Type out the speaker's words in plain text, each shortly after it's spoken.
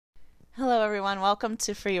Hello, everyone. Welcome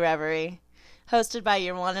to Free Reverie, hosted by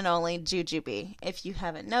your one and only Jujubee. If you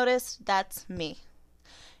haven't noticed, that's me.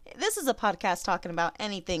 This is a podcast talking about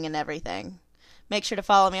anything and everything. Make sure to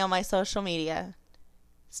follow me on my social media.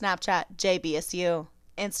 Snapchat, JBSU,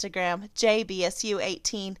 Instagram,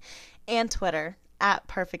 JBSU18, and Twitter,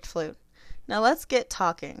 @PerfectFlute. Now let's get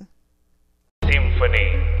talking.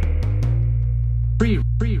 Symphony. Free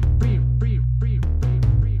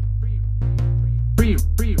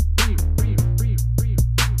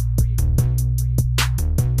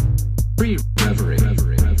Reverie.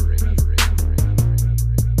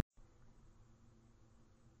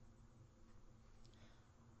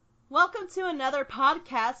 Welcome to another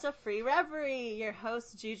podcast of Free Reverie. Your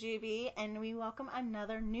host, Jujubee, and we welcome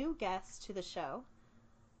another new guest to the show.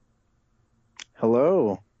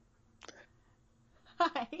 Hello.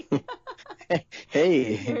 Hi.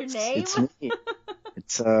 Hey. Your name? It's me.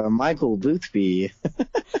 It's Michael Boothby.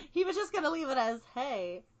 He was just gonna leave it as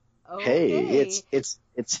hey. Okay. Hey,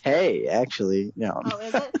 it's hey, actually. No. Oh,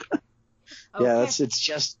 is it? Yeah, Okay.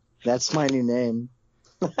 that's my new name.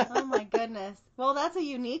 Oh my goodness. Well, that's a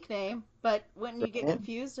unique name, but wouldn't you get Right?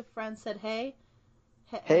 confused if friends said hey?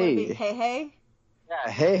 Hey. Would it be hey? Yeah,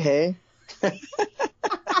 hey.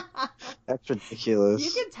 That's ridiculous.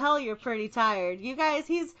 You can tell you're pretty tired. You guys,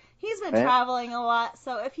 he's been Right? traveling a lot,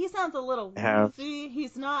 so if he sounds a little I have. woozy,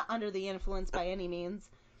 he's not under the influence by any means.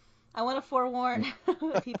 I want to forewarn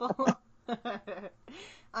people.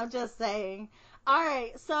 I'm just saying. All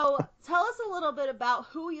right, so tell us a little bit about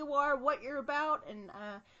who you are, what you're about, and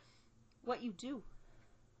what you do.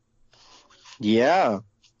 Yeah.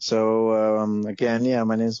 So, again,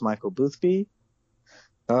 my name is Michael Boothby.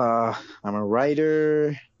 I'm a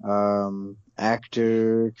writer,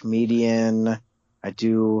 actor, comedian. I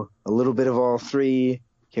do a little bit of all three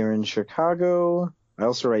here in Chicago. I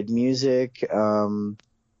also write music.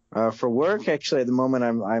 For work, actually, at the moment,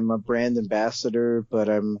 I'm a brand ambassador, but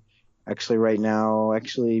I'm actually right now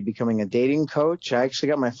becoming a dating coach. I actually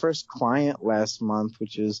got my first client last month,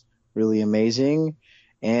 which is really amazing.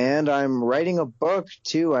 And I'm writing a book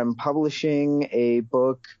too. I'm publishing a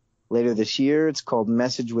book later this year. It's called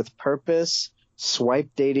Message with Purpose: Swipe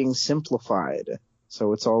Dating Simplified.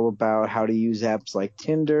 So it's all about how to use apps like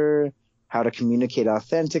Tinder, how to communicate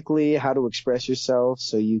authentically, how to express yourself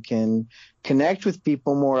so you can connect with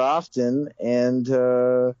people more often and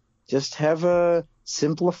just have a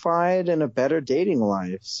simplified and a better dating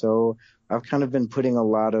life. So I've kind of been putting a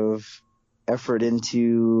lot of effort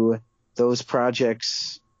into those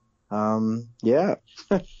projects. Yeah.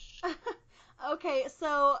 Okay,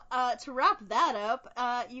 so to wrap that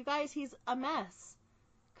up, you guys, he's a mess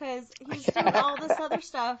because he's doing all this other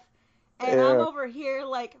stuff. And I'm Yeah. over here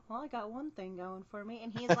like, well, I got one thing going for me.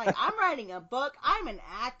 And he's like, I'm writing a book. I'm an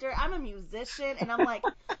actor. I'm a musician. And I'm like,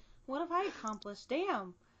 what have I accomplished?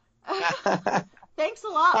 Damn. Thanks a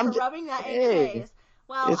lot I'm for rubbing that in your Hey, face.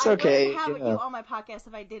 Well, it's I okay. wouldn't have Yeah. you on my podcast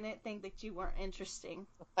if I didn't think that you weren't interesting.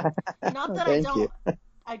 Not that Thank you.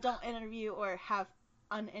 I don't interview or have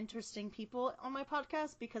uninteresting people on my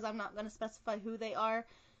podcast because I'm not going to specify who they are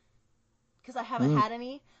because I haven't had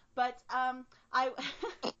any. But I.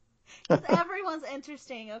 Because everyone's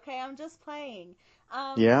interesting, okay? I'm just playing.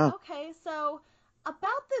 Yeah. Okay, so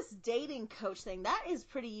about this dating coach thing, that is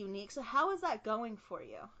pretty unique. So how is that going for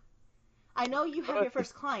you? I know you have your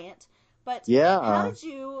first client, but Yeah. how did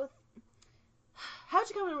you come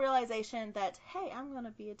to the realization that, hey, I'm going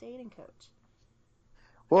to be a dating coach?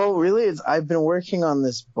 Well, really, I've been working on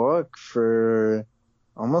this book for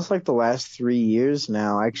almost like the last 3 years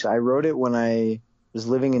now. Actually, I wrote it when I was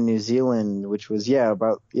living in New Zealand, which was,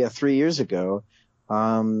 about 3 years ago.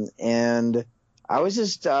 And I was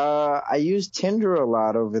just, I used Tinder a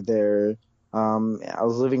lot over there. I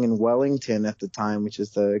was living in Wellington at the time, which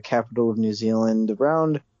is the capital of New Zealand,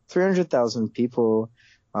 around 300,000 people.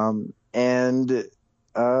 And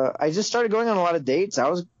I just started going on a lot of dates. I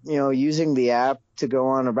was, using the app to go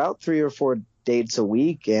on about 3 or 4 dates a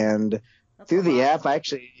week. And That's through a the lot. app,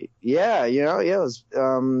 actually, it was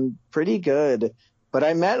pretty good. But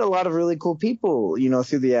I met a lot of really cool people,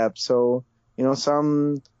 through the app. So,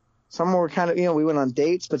 some were kind of, we went on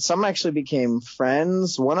dates, but some actually became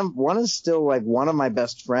friends. One is still like one of my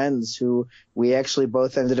best friends who we actually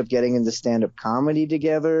both ended up getting into stand-up comedy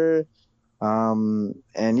together. And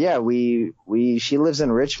yeah, she lives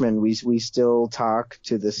in Richmond. We still talk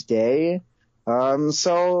to this day.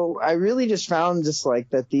 So I really just found just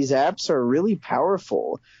like that these apps are really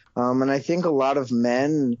powerful. And I think a lot of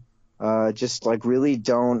men, just like really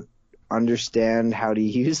don't understand how to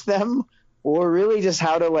use them or really just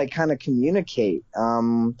how to like kind of communicate.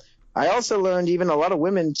 I also learned even a lot of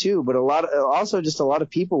women too, but also just a lot of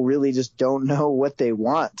people really just don't know what they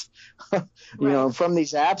want, Right. from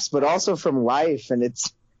these apps, but also from life. And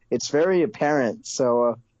it's very apparent.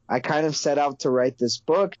 So I kind of set out to write this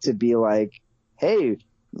book to be like, hey,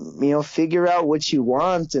 figure out what you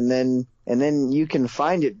want, and then you can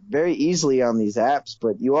find it very easily on these apps.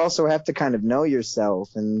 But you also have to kind of know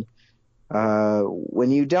yourself. And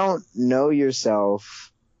when you don't know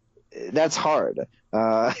yourself, that's hard.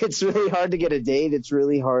 It's really hard to get a date. It's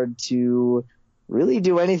really hard to really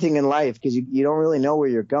do anything in life because you don't really know where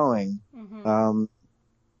you're going. Mm-hmm.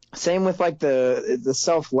 Same with like the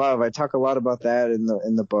self-love. I talk a lot about that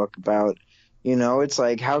in the book about, it's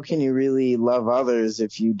like, how can you really love others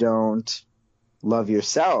if you don't love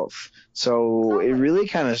yourself? So it Exactly. really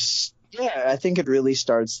kind of, yeah, I think it really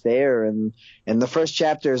starts there. And the first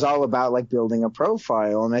chapter is all about like building a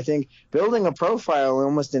profile. And I think building a profile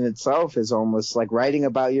almost in itself is almost like writing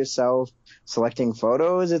about yourself, selecting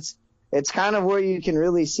photos. It's kind of where you can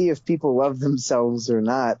really see if people love themselves or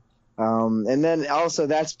not. And then also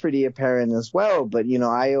that's pretty apparent as well. But,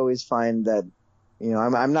 I always find that,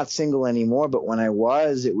 I'm not single anymore, but when I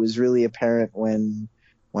was, it was really apparent when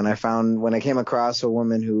I came across a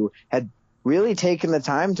woman who had really taken the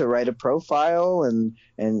time to write a profile, and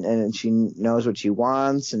she knows what she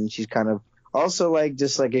wants, and she's kind of also like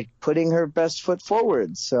just like putting her best foot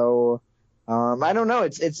forward. So, I don't know.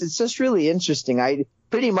 It's just really interesting.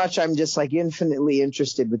 I'm just like infinitely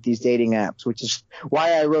interested with these dating apps, which is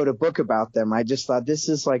why I wrote a book about them. I just thought this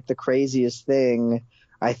is like the craziest thing.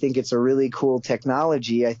 I think it's a really cool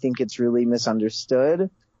technology. I think it's really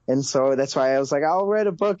misunderstood. And so that's why I was like, I'll write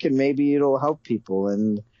a book and maybe it'll help people.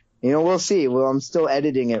 And, we'll see. Well, I'm still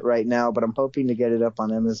editing it right now, but I'm hoping to get it up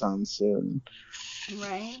on Amazon soon.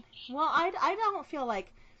 Right. Well, I don't feel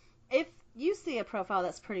like if you see a profile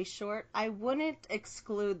that's pretty short, I wouldn't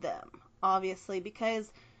exclude them, obviously,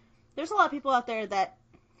 because there's a lot of people out there that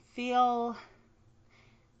feel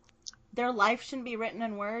their life shouldn't be written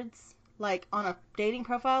in words, like on a dating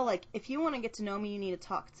profile. Like, if you want to get to know me, you need to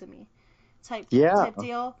talk to me, type Yeah. type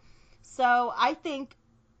deal. So I think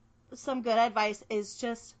some good advice is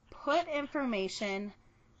just put information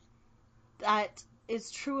that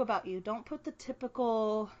is true about you. Don't put the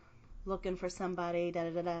typical looking for somebody, da da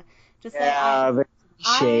da da. Just say Yeah. The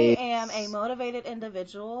I cliche. am a motivated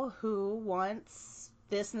individual who wants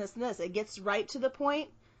this and this and this. It gets right to the point.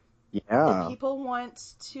 If Yeah. people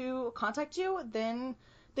want to contact you, then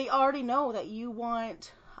they already know that you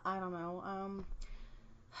want, I don't know,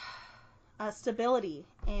 stability,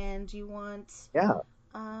 and you want Yeah.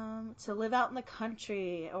 to live out in the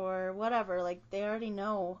country or whatever. Like, they already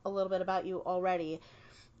know a little bit about you already.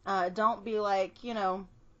 Don't be like,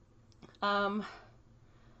 um,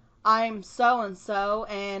 I'm so and so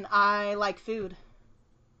and I like food.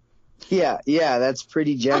 Yeah. Yeah. That's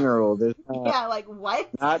pretty general. There's Yeah, like what?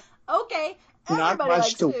 not, Okay, not everybody much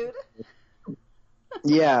likes to, food.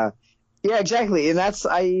 yeah. Yeah, exactly. And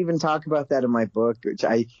I even talk about that in my book, which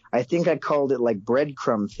I think I called it like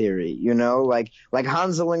breadcrumb theory, like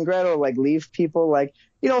Hansel and Gretel, like leave people like,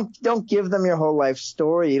 don't give them your whole life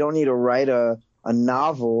story. You don't need to write a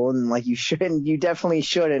novel, and like you definitely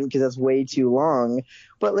shouldn't because that's way too long.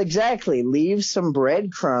 But exactly, leave some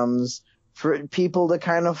breadcrumbs for people to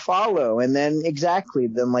kind of follow. And then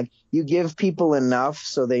then like you give people enough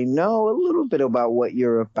so they know a little bit about what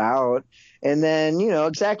you're about, and then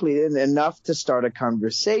exactly enough to start a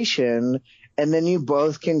conversation, and then you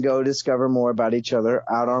both can go discover more about each other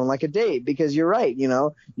out on like a date, because you're right,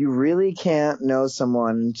 you really can't know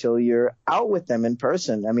someone until you're out with them in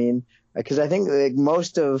person. I mean, because I think like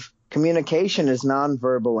most of communication is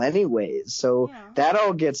nonverbal anyways, so Yeah. that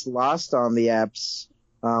all gets lost on the apps,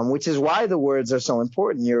 which is why the words are so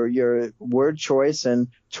important. Your word choice and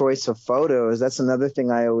choice of photos. That's another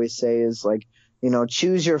thing I always say is like,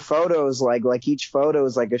 choose your photos like each photo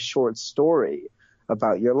is like a short story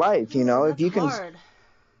about your life. Ooh, If that's you can, hard.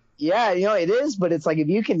 yeah, it is, but it's like if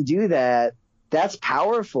you can do that, that's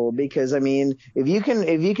powerful, because I mean, if you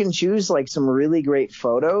can choose like some really great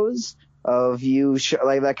photos of you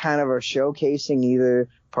like that kind of are showcasing either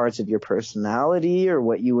parts of your personality or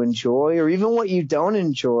what you enjoy or even what you don't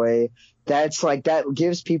enjoy, that's like that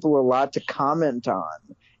gives people a lot to comment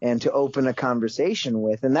on and to open a conversation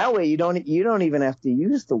with, and that way you don't even have to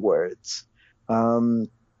use the words. Um,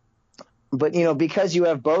 but because you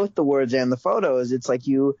have both the words and the photos, it's like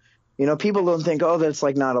people don't think, oh, that's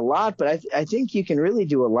like not a lot, but I think you can really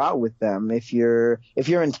do a lot with them if you're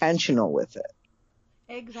intentional with it.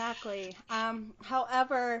 Exactly.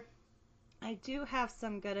 However, I do have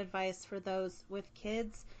some good advice for those with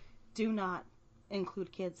kids. Do not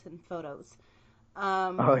include kids in photos.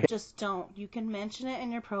 Oh, yeah. Just don't. You can mention it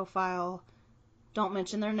in your profile. Don't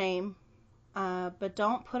mention their name, but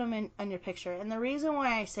don't put them in your picture. And the reason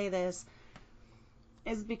why I say this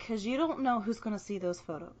is because you don't know who's going to see those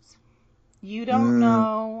photos. You don't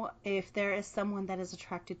know if there is someone that is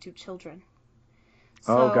attracted to children.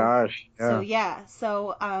 Oh, So, gosh. Yeah.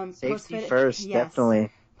 Safety first, definitely.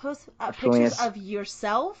 Post Definitely pictures of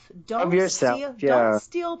yourself. Of yourself, Steal, yeah. Don't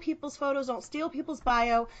steal people's photos. Don't steal people's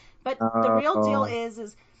bio. But the real deal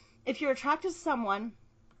is if you're attracted to someone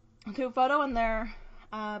through a photo in their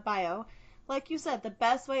bio, like you said, the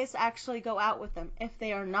best way is to actually go out with them. If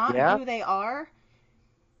they are not who they are,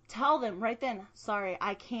 tell them right then, sorry,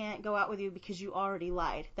 I can't go out with you because you already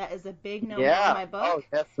lied. That is a big no-no in my book. Oh,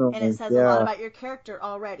 definitely. And it says a lot about your character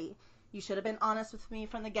already. You should have been honest with me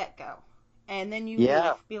from the get-go. And then you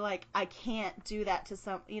be like, I can't do that to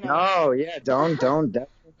some, No, yeah,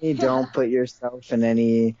 definitely don't put yourself in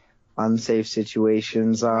any unsafe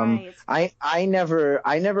situations. Right. I never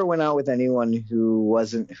went out with anyone who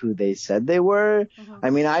wasn't who they said they were. Mm-hmm. I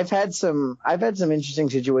mean, I've had some interesting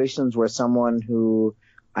situations where someone who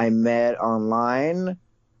I met online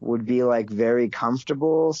would be like very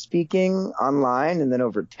comfortable speaking online and then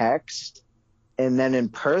over text, and then in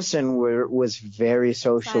person was very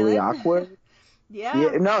socially awkward.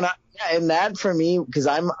 And that for me, because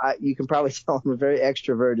you can probably tell I'm a very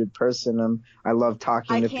extroverted person. I love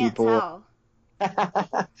talking to people. I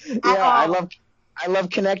can't tell. I love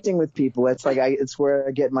connecting with people. It's like it's where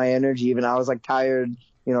I get my energy. Even I was like tired,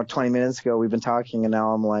 20 minutes ago we've been talking, and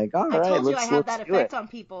now I'm like, all right, I told you I have that effect it. on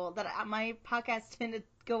people, that my podcasts tend to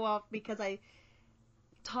go off because I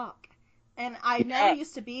talk. And I never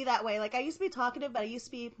used to be that way. Like, I used to be talkative, but I used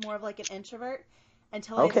to be more of like an introvert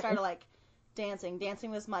until I started like dancing.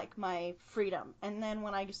 Dancing was like my freedom. And then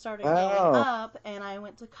when I started growing up and I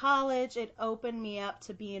went to college, it opened me up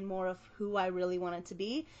to being more of who I really wanted to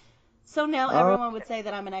be. So now everyone would say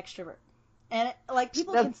that I'm an extrovert. And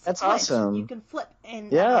people can switch. That's awesome. You can flip.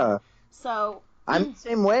 And so I'm the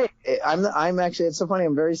same way. I'm actually, it's so funny.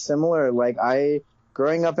 I'm very similar. Like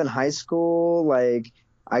growing up in high school, like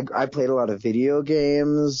I played a lot of video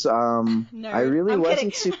games. Nerd. I really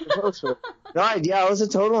wasn't super social. No, I was a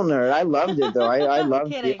total nerd. I loved it though. I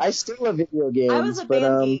loved it. I still love video games. I was a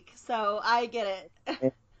band geek, so I get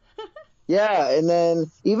it. Yeah, and then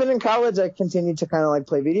even in college, I continued to kind of like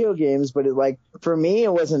play video games, but for me,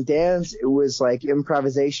 it wasn't dance. It was like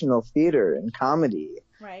improvisational theater and comedy.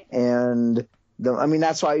 Right. And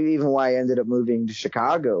that's why I ended up moving to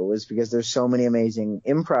Chicago, was because there's so many amazing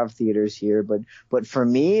improv theaters here. But for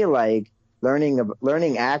me, like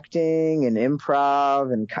learning acting and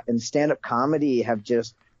improv and stand-up comedy have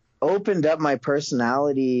just opened up my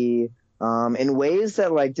personality in ways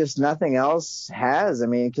that like just nothing else has. I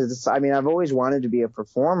mean, because I've always wanted to be a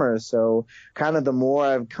performer, so kind of the more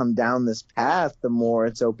I've come down this path, the more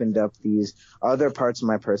it's opened up these other parts of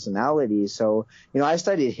my personality. So, I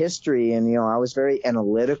studied history, and I was very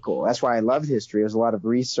analytical. That's why I loved history. It was a lot of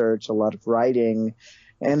research, a lot of writing.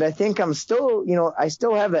 And I think I'm still, I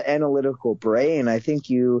still have an analytical brain. I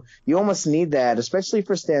think you almost need that, especially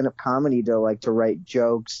for stand-up comedy, to write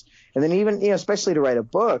jokes, and then even, especially to write a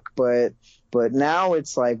book. But now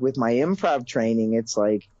it's like with my improv training, it's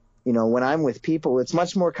like, when I'm with people, it's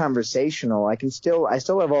much more conversational. I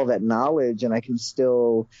still have all that knowledge, and I can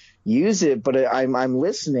still use it, but I'm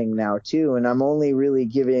listening now too, and I'm only really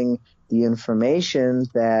giving the information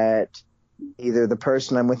that either the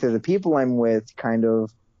person I'm with or the people I'm with kind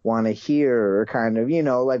of want to hear, or kind of,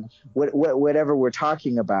 like whatever we're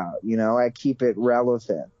talking about, I keep it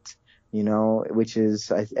relevant, which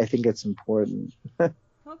is, I think it's important.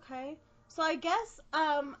 Okay. So I guess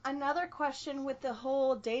another question with the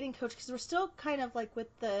whole dating coach, because we're still kind of like with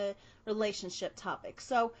the relationship topic.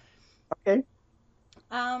 So, okay.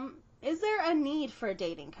 Is there a need for a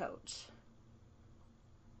dating coach?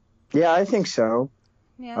 Yeah, I think so.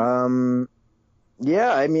 Yeah.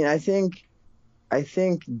 Yeah, I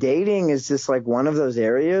think dating is just like one of those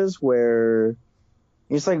areas where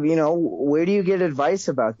it's like, where do you get advice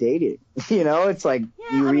about dating? It's like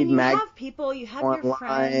you read you have people, you have online. your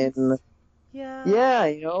friends. Yeah.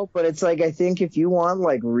 Yeah, but it's like, I think if you want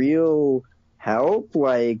like real help,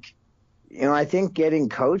 like, I think getting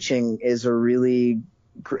coaching is a really,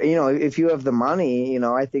 if you have the money,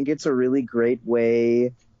 I think it's a really great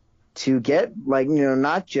way to get like,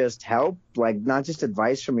 not just help, like not just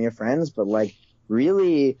advice from your friends, but like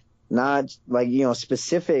really not like,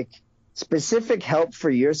 specific help for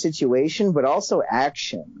your situation, but also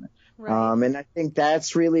action. Right. And I think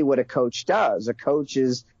that's really what a coach does. A coach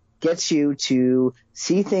is gets you to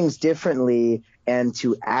see things differently and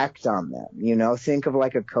to act on them. Think of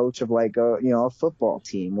like a coach of like a football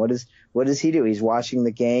team. What does he do? He's watching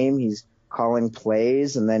the game, he's calling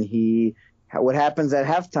plays, and then what happens at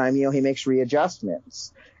halftime, he makes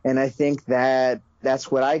readjustments. And I think that's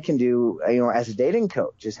what I can do, as a dating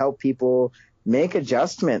coach, is help people make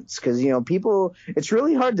adjustments. Cause, people, it's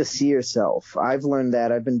really hard to see yourself. I've learned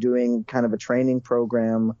that. I've been doing kind of a training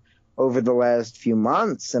program over the last few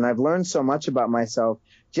months, and I've learned so much about myself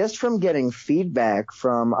just from getting feedback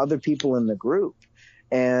from other people in the group.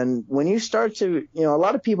 And when you start to, a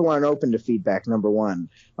lot of people aren't open to feedback, number one,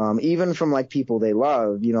 even from like people they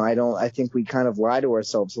love. I think we kind of lie to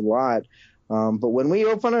ourselves a lot. But when we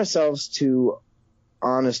open ourselves to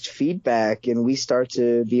honest feedback and we start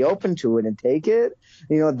to be open to it and take it,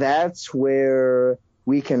 that's where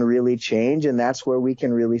we can really change, and that's where we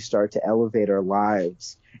can really start to elevate our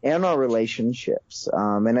lives and our relationships.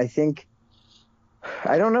 And I think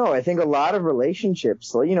a lot of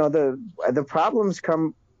relationships, the problems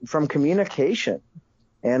come from communication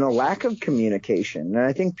and a lack of communication. And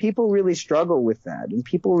I think people really struggle with that, and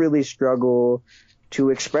people really struggle to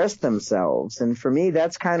express themselves. And for me,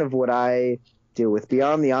 that's kind of what I deal with.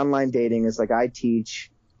 Beyond the online dating is like I teach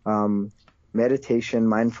meditation,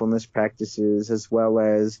 mindfulness practices, as well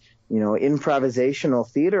as, improvisational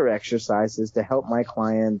theater exercises to help my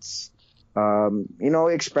clients,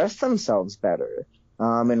 express themselves better.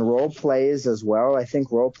 And role plays as well. I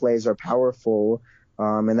think role plays are powerful.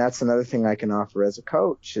 And that's another thing I can offer as a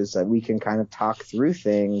coach, is that we can kind of talk through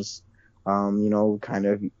things,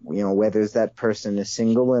 whether that person is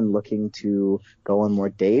single and looking to go on more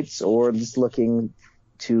dates, or just looking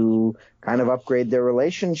to kind of upgrade their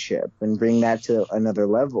relationship and bring that to another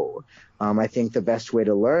level. I think the best way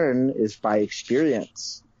to learn is by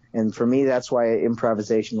experience. And for me, that's why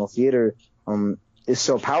improvisational theater is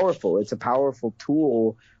so powerful. It's a powerful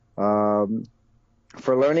tool for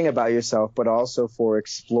learning about yourself, but also for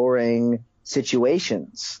exploring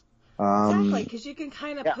situations. Exactly, because you can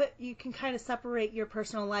kind of separate your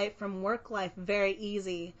personal life from work life very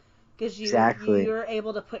easy, because you're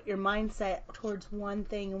able to put your mindset towards one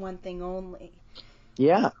thing and one thing only.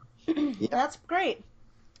 Yeah. That's great.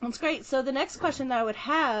 That's great. So the next question that I would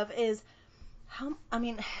have is,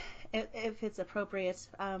 if it's appropriate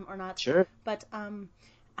or not. Sure. But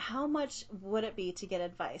how much would it be to get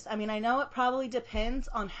advice? I know it probably depends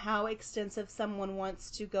on how extensive someone wants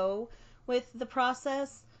to go with the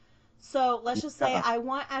process. So let's just say I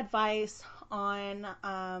want advice on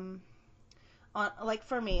like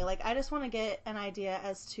for me, like I just want to get an idea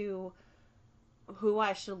as to who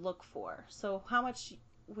I should look for. So how much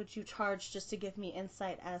would you charge just to give me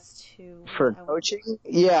insight as to for coaching?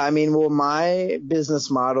 Yeah, my business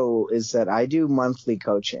model is that I do monthly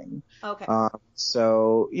coaching. Okay.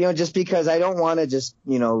 So, just because I don't want to just,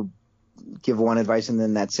 give one advice and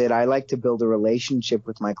then that's it. I like to build a relationship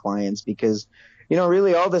with my clients because,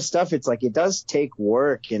 really all this stuff, it's like it does take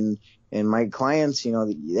work, and my clients,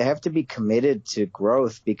 they have to be committed to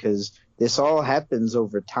growth because this all happens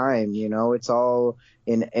over time. It's all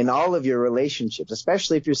in all of your relationships,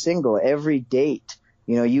 especially if you're single. Every date,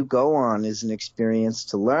 you go on is an experience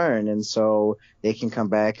to learn. And so they can come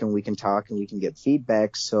back and we can talk and we can get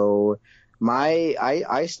feedback. So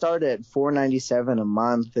I start at $4.97 a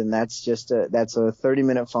month, and that's a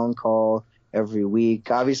 30-minute phone call every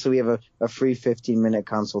week. Obviously, we have a free 15-minute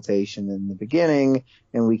consultation in the beginning,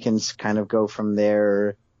 and we can kind of go from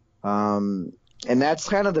there. And that's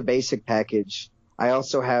kind of the basic package. I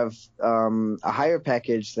also have a higher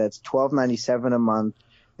package that's $12.97 a month,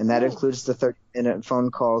 and that includes the 30-minute phone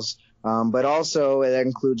calls. But also that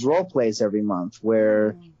includes role plays every month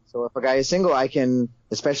where so if a guy is single, I can,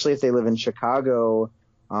 especially if they live in Chicago,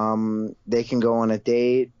 they can go on a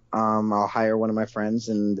date. I'll hire one of my friends,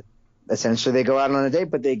 and essentially they go out on a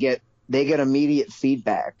date, but they get immediate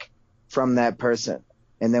feedback from that person.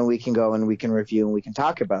 And then we can go and we can review and we can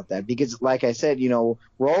talk about that. Because like I said,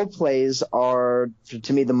 role plays are,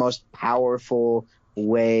 to me, the most powerful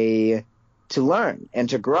way to learn and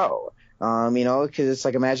to grow. Because it's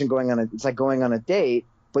like, imagine going on a date,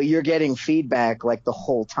 but you're getting feedback like the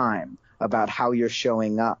whole time about how you're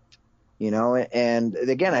showing up, and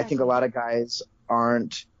again, I think a lot of guys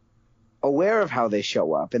aren't aware of how they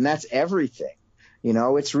show up, and that's everything.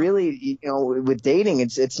 It's really, with dating,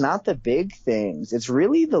 it's not the big things. It's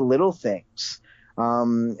really the little things.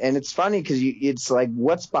 And it's funny because it's like,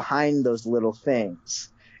 what's behind those little things?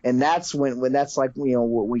 And that's when that's like,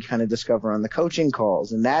 what we kind of discover on the coaching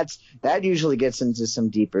calls. And that usually gets into some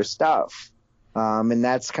deeper stuff. And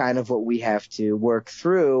that's kind of what we have to work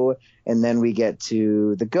through. and then we get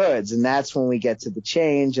to the goods, and that's when we get to the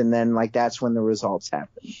change, and then like that's when the results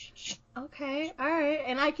happen. Okay, all right.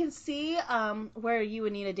 And I can see where you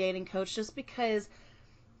would need a dating coach, just because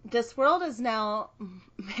this world is now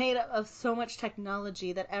made up of so much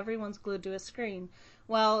technology that everyone's glued to a screen.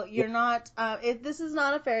 Well, you're not, this is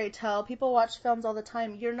not a fairy tale. People watch films all the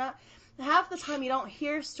time. You're not, half the time you don't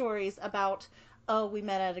hear stories about, oh, we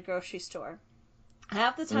met at a grocery store.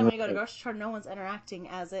 Half the time when you go to a grocery store, no one's interacting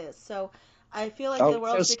as is. So I feel like the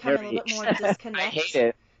world's so becoming a little bit more disconnected. I hate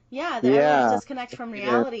it. Yeah, everyone's disconnected from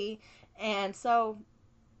reality. And so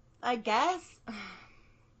I guess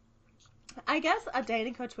a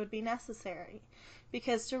dating coach would be necessary,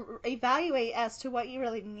 because to evaluate as to what you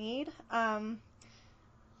really need,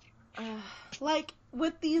 like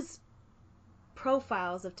with these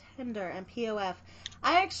profiles of Tinder and POF,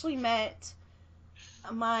 I actually met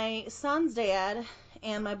my son's dad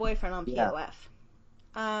and my boyfriend on POF.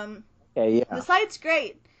 The site's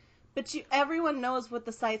great, but everyone knows what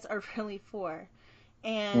the sites are really for.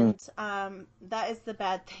 And that is the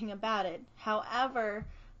bad thing about it. However,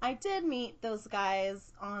 I did meet those guys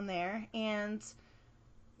on there, and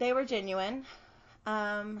they were genuine.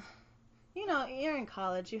 You know, you're in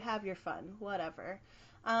college, you have your fun, whatever.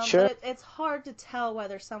 Sure. But it's hard to tell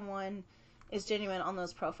whether someone is genuine on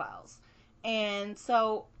those profiles. And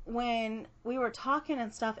so when we were talking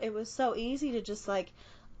and stuff, it was so easy to just like,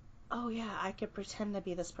 oh yeah, I could pretend to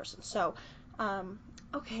be this person. So,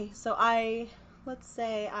 okay, so let's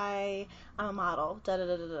say I'm a model,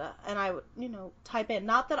 and I would, type in,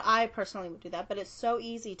 not that I personally would do that, but it's so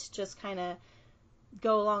easy to just kind of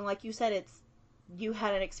go along. Like you said, you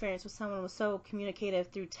had an experience with someone who was so communicative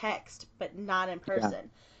through text, but not in person.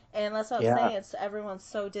 Yeah. And that's what I'm saying. It's everyone's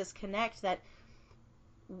so disconnected that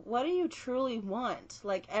what do you truly want?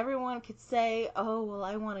 Like, everyone could say, oh, well,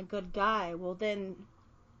 I want a good guy. Well, then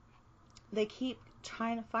they keep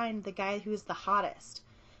trying to find the guy who's the hottest.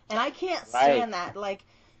 And I can't stand that. Like,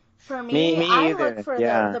 for me I look for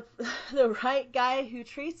the right guy who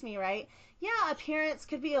treats me right. Yeah, appearance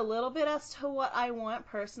could be a little bit as to what I want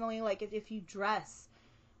personally. Like, if you dress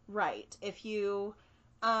right, if you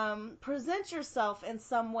present yourself in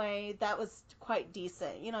some way that was quite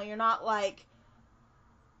decent. You're not like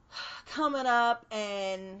coming up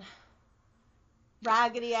in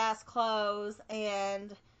raggedy ass clothes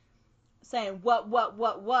and saying what,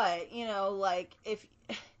 like if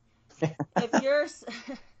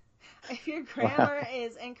your grammar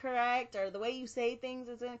is incorrect or the way you say things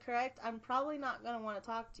is incorrect, I'm probably not going to want to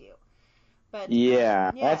talk to you. But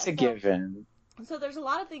that's a given. So there's a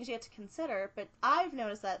lot of things you have to consider, but I've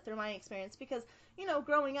noticed that through my experience because,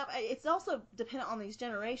 growing up, it's also dependent on these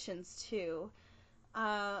generations too.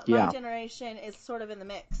 My generation is sort of in the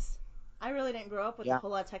mix. I really didn't grow up with a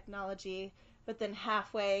whole lot of technology, but then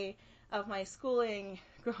halfway of my schooling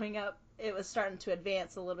growing up, it was starting to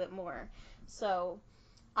advance a little bit more. So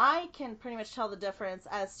I can pretty much tell the difference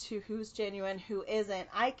as to who's genuine, who isn't.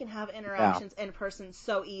 I can have interactions in person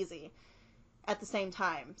so easy at the same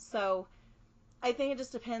time. So I think it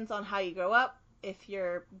just depends on how you grow up, if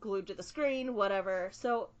you're glued to the screen, whatever.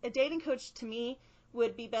 So a dating coach to me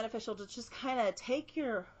would be beneficial to just kind of take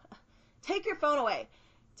your phone away,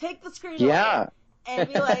 take the screen away, and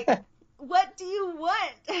be like, what do you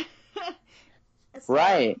want? So,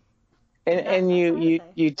 right. And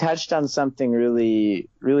you touched on something really,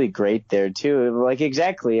 really great there too. Like,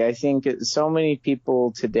 exactly. I think so many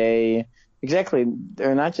people today,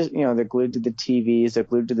 they're not just, they're glued to the TVs, they're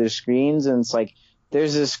glued to their screens. And it's like,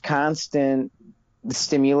 there's this constant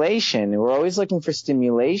stimulation. We're always looking for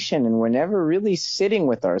stimulation, and we're never really sitting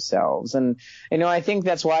with ourselves. And, I think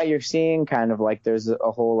that's why you're seeing kind of like there's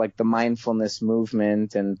a whole, like, the mindfulness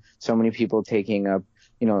movement, and so many people taking up,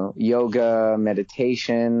 yoga,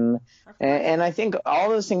 meditation. And I think all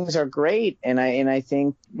those things are great. And I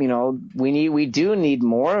think, we do need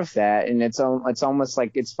more of that. And it's almost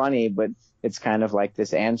like, it's funny, but it's kind of like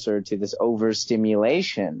this answer to this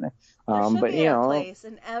overstimulation. There should be a place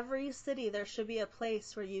in every city. There should be a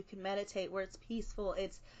place where you can meditate, where it's peaceful,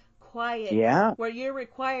 it's quiet, where you're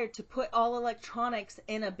required to put all electronics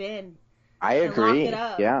in a bin. I agree. Lock it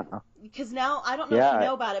up. Yeah. Because now, I don't know if you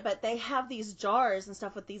know about it, but they have these jars and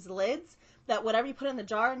stuff with these lids that whatever you put in the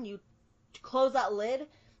jar and you close that lid,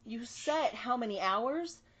 you set how many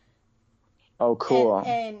hours. Oh, cool.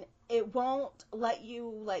 And it won't let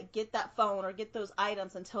you, like, get that phone or get those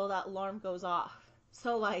items until that alarm goes off.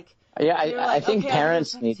 So, like, I think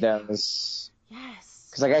parents need those. Yes.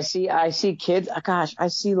 Because, like, I see kids. Gosh, I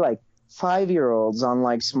see like 5-year-olds on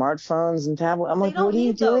like smartphones and tablets. I'm like, what are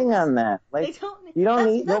you doing on that? Like, you don't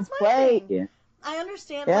need no play. I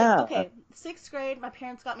understand. Yeah. Like, okay, 6th grade, my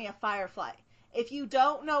parents got me a Firefly. If you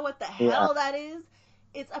don't know what the Yeah. hell that is,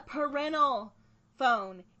 it's a parental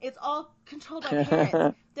phone. It's all controlled by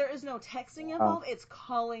parents. There is no texting involved. It's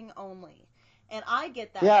calling only. And I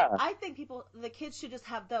get that. Yeah. I think the kids should just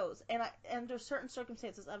have those. And under certain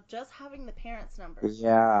circumstances of just having the parents' number.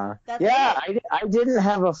 Yeah. That's Yeah, it. I didn't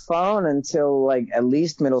have a phone until like at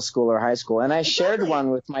least middle school or high school, and I shared Exactly.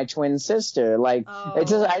 one with my twin sister. Like it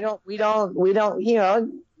just we don't we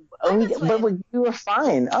were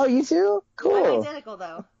fine. Oh, you too? I'm Cool. identical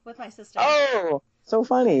though with my sister. Oh, so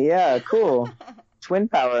funny. Yeah, cool. Twin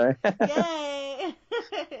power. Yay!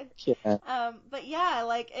 Yeah. But yeah,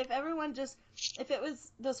 like if it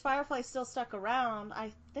was those Fireflies still stuck around,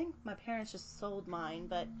 I think my parents just sold mine.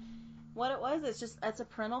 But what it was, it's a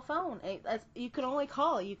parental phone. You could only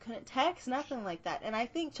call, you couldn't text, nothing like that. And I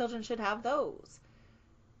think children should have those.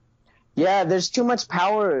 Yeah, there's too much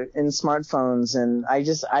power in smartphones, and I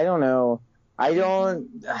don't know.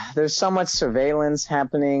 There's so much surveillance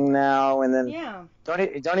happening now, and then Yeah. don't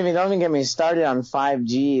even get me started on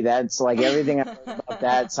 5G. That's like everything I heard about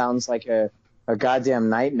that sounds like a goddamn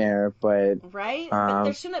nightmare, but Right? But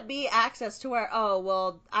there shouldn't be access to where, oh,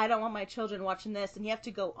 well, I don't want my children watching this, and you have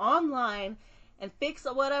to go online and fix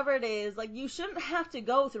whatever it is. Like, you shouldn't have to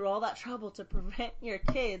go through all that trouble to prevent your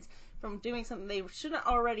kids from doing something they shouldn't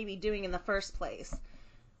already be doing in the first place.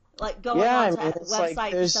 Like, going on to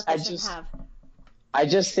websites and stuff they shouldn't have. I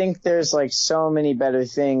just think there's like so many better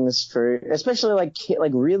things for, especially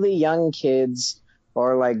like really young kids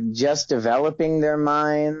or like just developing their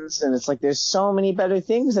minds, and it's like there's so many better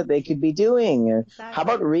things that they could be doing. Exactly. How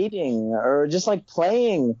about reading or just like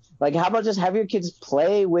playing? Like how about just have your kids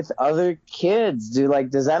play with other kids?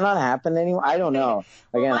 Does that not happen anymore? I don't know.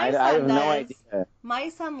 Well, Again, I have no does. idea. My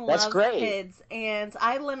son That's loves great. kids, and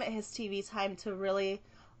I limit his TV time to really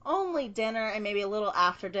only dinner and maybe a little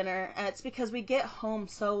after dinner, and it's because we get home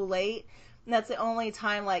so late, and that's the only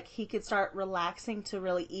time like he could start relaxing to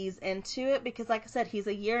really ease into it, because like I said, he's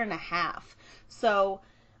a year and a half, so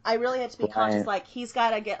I really had to be conscious, like he's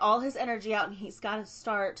got to get all his energy out and he's got to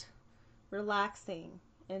start relaxing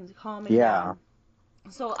and calming down.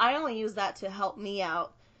 So I only use that to help me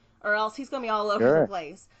out, or else he's gonna be all over the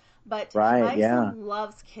place. But my son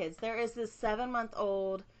loves kids. There is this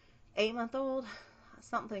 7-month-old, 8-month-old,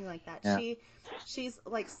 something like that. Yeah. She's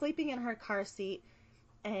like sleeping in her car seat,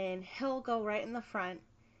 and he'll go right in the front,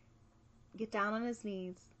 get down on his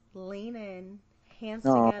knees, lean in, hands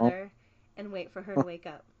together, and wait for her to wake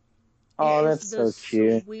up. Oh, that's so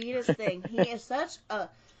cute. Sweetest thing. He is such a,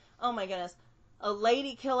 oh my goodness, a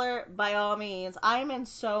lady killer by all means. I'm in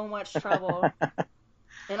so much trouble.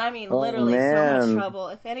 And I mean literally so much trouble.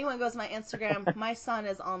 If anyone goes to my Instagram, my son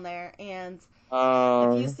is on there, and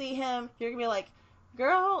if you see him, you're going to be like,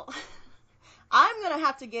 girl, I'm going to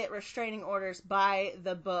have to get restraining orders by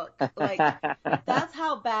the book. Like, that's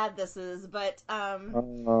how bad this is. But,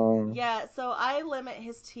 yeah, so I limit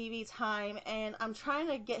his TV time, and I'm trying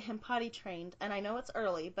to get him potty trained. And I know it's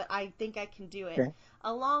early, but I think I can do it. Okay.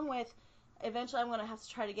 Along with, eventually I'm going to have to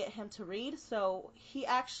try to get him to read. So he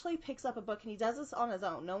actually picks up a book, and he does this on his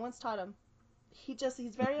own. No one's taught him.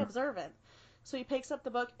 He's very observant. So he picks up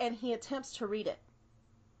the book, and he attempts to read it.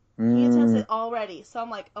 He attempts it already. So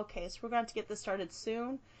I'm like, okay, so we're going to get this started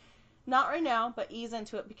soon. Not right now, but ease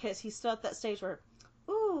into it, because he's still at that stage where,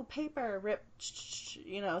 ooh, paper, rip,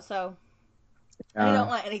 so I don't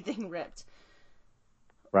want anything ripped.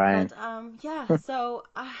 Right. But, yeah, so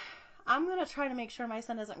I'm going to try to make sure my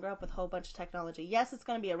son doesn't grow up with a whole bunch of technology. Yes, it's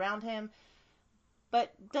going to be around him,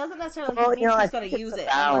 but doesn't necessarily mean he's going to use it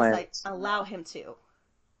unless I allow him to.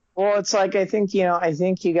 Well, it's like, I think you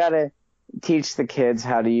got to teach the kids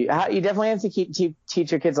you definitely have to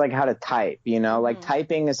teach your kids like how to type, like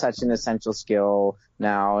typing is such an essential skill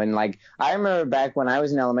now. And like, I remember back when I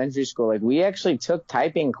was in elementary school, like we actually took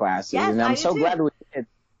typing classes, and I'm so glad we did,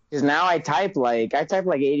 because now I type like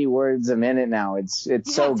 80 words a minute now. It's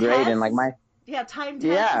so great. Tests? And like time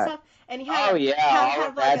tests and stuff, and you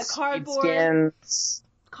have like a cardboard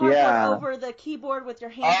over the keyboard with your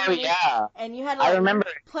hand. And you had to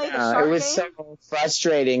play the shark game. It was so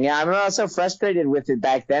frustrating. Yeah, I remember I was so frustrated with it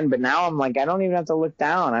back then, but now I'm like, I don't even have to look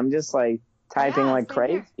down. I'm just like typing like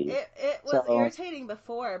crazy. It was irritating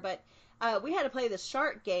before, but we had to play the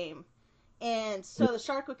shark game. And so the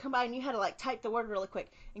shark would come by, and you had to like type the word really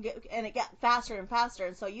quick, and it got faster and faster,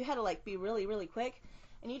 and so you had to like be really, really quick.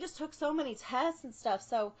 And you just took so many tests and stuff,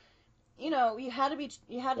 so you had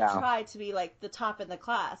to try to be like the top in the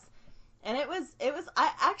class. And it was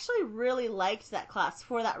I actually really liked that class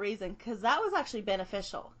for that reason, because that was actually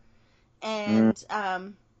beneficial. And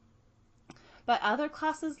but other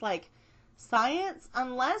classes like science,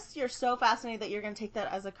 unless you're so fascinated that you're going to take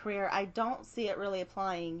that as a career, I don't see it really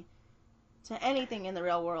applying to anything in the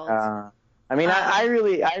real world. I mean, I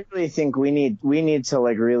really think we need to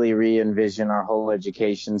like really re-envision our whole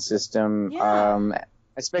education system. Yeah.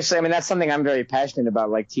 Especially, I mean, that's something I'm very passionate about,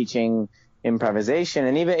 like teaching improvisation,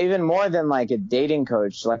 and even more than like a dating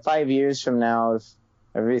coach. Like 5 years from now, if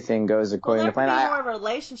everything goes according to plan, there could be more of a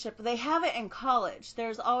relationship. They have it in college.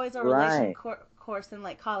 There's always a relationship course in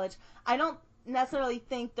like college. I don't necessarily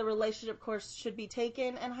think the relationship course should be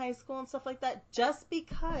taken in high school and stuff like that, just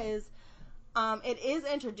because it is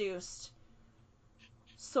introduced.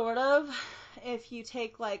 Sort of, if you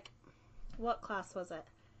take, like, what class was it?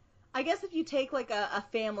 I guess if you take, like, a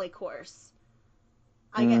family course,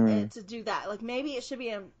 I get it to do that. Like, maybe it should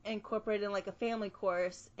be incorporated in, like, a family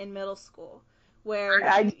course in middle school,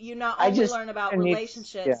 where you not only learn about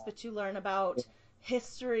relationships, but you learn about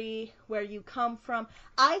history, where you come from.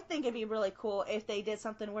 I think it'd be really cool if they did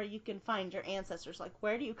something where you can find your ancestors. Like,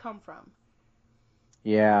 where do you come from?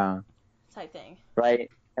 Yeah. Type thing.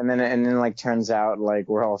 Right. And then like turns out like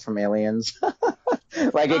we're all from aliens.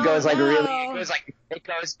 Like it goes like it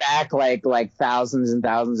goes back like thousands and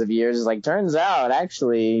thousands of years. It's like turns out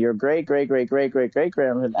actually your great great great great great great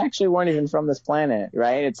grandparents actually weren't even from this planet,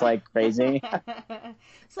 right? It's like crazy.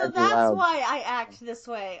 So that's why I act this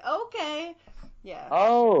way. Okay. Yeah.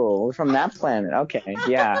 Oh, we're from that planet. Okay.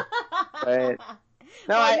 Yeah. But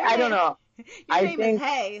no, I don't know. Your name is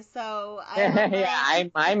Hay, so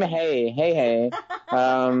I'm Hay.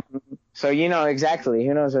 So you know exactly.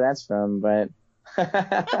 Who knows where that's from? But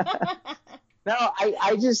no,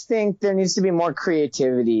 I just think there needs to be more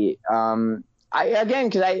creativity. Because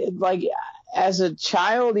I like as a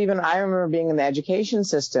child, even I remember being in the education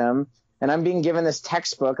system. And I'm being given this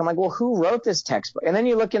textbook. I'm like, well, who wrote this textbook? And then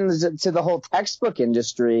you look into the whole textbook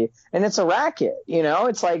industry, and it's a racket. You know,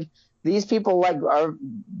 it's like these people like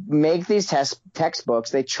make these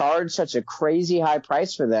textbooks. They charge such a crazy high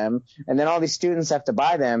price for them, and then all these students have to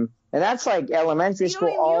buy them. And that's like elementary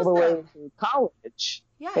school all the way to college.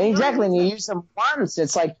 Yeah, exactly. And you use them once.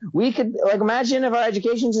 It's like we could like imagine if our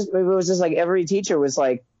education system, if it was just like every teacher was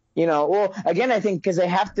like, you know, well, again, I think because they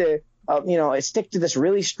have to. Stick to this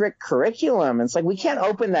really strict curriculum. It's like we can't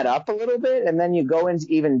open that up a little bit, and then you go into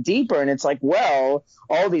even deeper, and it's like, well,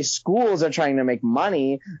 all these schools are trying to make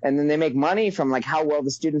money, and then they make money from like how well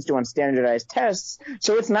the students do on standardized tests.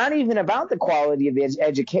 So it's not even about the quality of the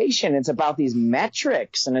education; it's about these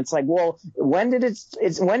metrics. And it's like, well, when did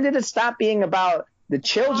it stop being about the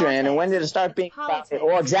children, politics. And when did it start being politics. about?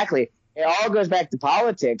 Well, exactly. It all goes back to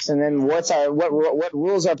politics, and then what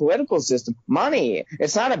rules our political system? Money.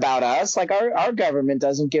 It's not about us. Like our government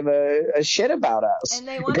doesn't give a shit about us. And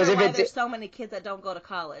they wonder why there's so many kids that don't go to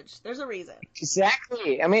college. There's a reason.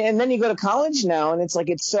 Exactly. I mean, and then you go to college now, and it's like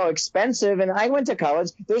it's so expensive. And I went to college.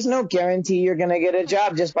 There's no guarantee you're gonna get a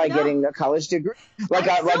job just by getting a college degree. Like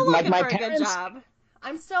my parents. A good job.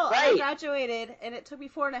 I Right. graduated, and it took me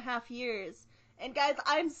 4.5 years. And guys,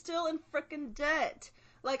 I'm still in frickin' debt.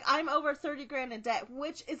 Like, I'm over 30 grand in debt,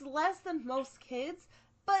 which is less than most kids,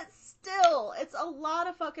 but still, it's a lot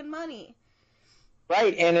of fucking money.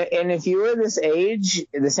 Right, and if you were this age,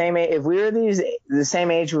 the same age, if we were the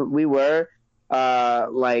same age we were,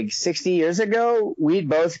 like 60 years ago, we'd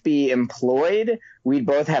both be employed, we'd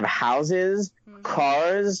both have houses,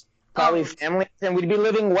 cars, probably families, and we'd be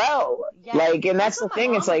living well. Yeah. Like, and that's the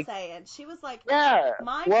thing. It's like, saying. She was like, yeah,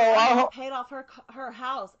 my grandma paid off her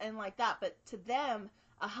house and like that, but to them,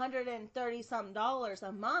 $130-something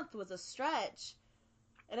a month was a stretch,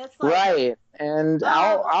 and it's like right. And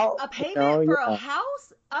I'll a payment for a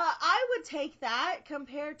house. I would take that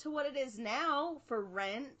compared to what it is now for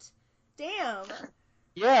rent. Damn.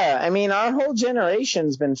 Yeah, I mean, our whole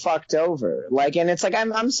generation's been fucked over. Like, and it's like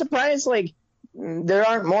I'm surprised like there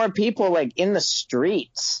aren't more people like in the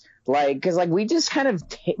streets. Like, because like we just kind of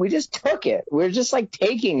we just took it. We're just like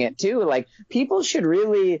taking it too. Like, people should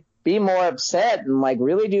really be more upset and like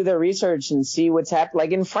really do their research and see what's happening.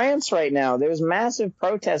 Like in France right now, there's massive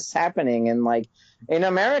protests happening, and like in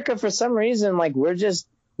America, for some reason, like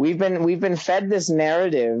we've been fed this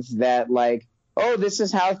narrative that like, oh, this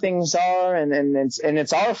is how things are, and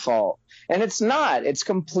it's our fault, and it's not. It's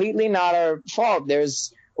completely not our fault.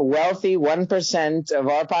 There's a wealthy 1% of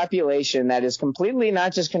our population that is completely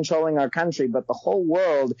not just controlling our country, but the whole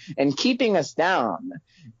world and keeping us down.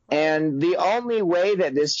 And the only way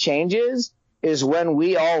that this changes is when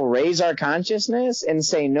we all raise our consciousness and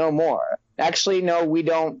say no more. Actually, no, we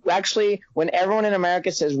don't. Actually, when everyone in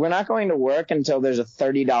America says we're not going to work until there's a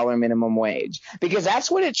 $30 minimum wage, because that's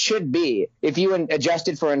what it should be if you adjust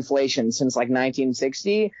it for inflation since like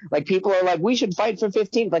 1960. Like people are like, we should fight for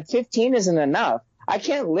 15. Like 15 isn't enough. I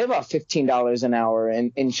can't live off $15 an hour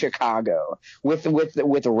in Chicago with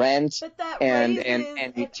rent But that and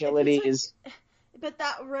raises, utilities. But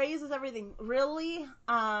that raises everything. Really,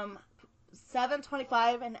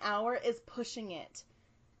 $7.25 an hour is pushing it.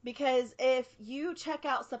 Because if you check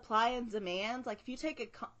out supply and demand, like if you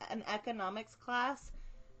take an economics class,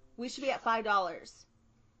 we should be at $5.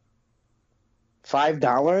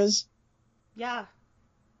 $5? Yeah.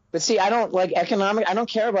 But see, I don't like economic. I don't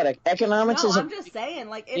care about it. Economics No, I'm just saying,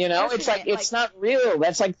 like, it's it's like it's not real.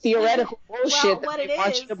 That's like theoretical bullshit what that it they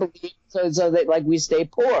want is- you to believe, so that like we stay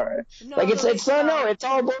poor. No, Like it's no. it's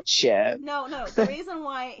all bullshit. No. The reason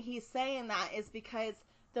why he's saying that is because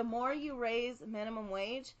the more you raise minimum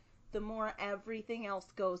wage, the more everything else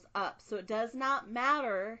goes up. So it does not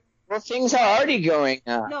matter. Well, things are already going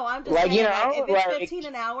up. No, I'm just Like, saying, you know, like, if it's like- 15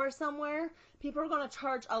 an hour somewhere, people are going to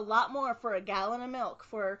charge a lot more for a gallon of milk,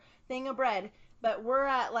 for a thing of bread. But we're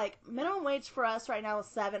at, like, minimum wage for us right now is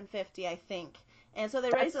 $7.50, I think. And so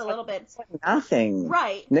they raised it a little bit. It's like nothing.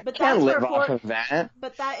 Right. They But can't that's live for off of that.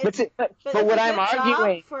 But that But is. but But what it's a I'm good job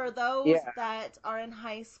arguing. for those Yeah. that are in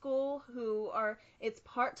high school who are, it's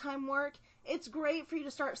part-time work. It's great for you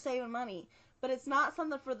to start saving money, but it's not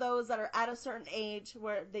something for those that are at a certain age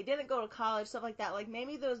where they didn't go to college, stuff like that. Like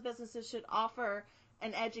maybe those businesses should offer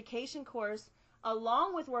an education course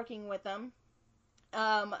along with working with them,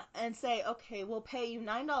 and say, okay, we'll pay you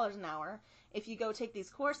 $9 an hour if you go take these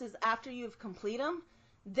courses. After you've complete them,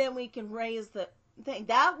 then we can raise the thing.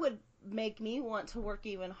 That would make me want to work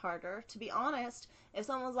even harder, to be honest. If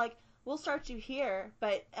someone's like, we'll start you here,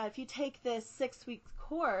 but if you take this 6-week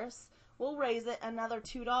course, we'll raise it another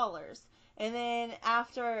 $2. And then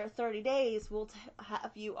after 30 days, we'll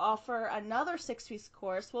have you offer another 6-week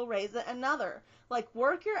course. We'll raise it another. Like,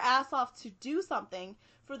 work your ass off to do something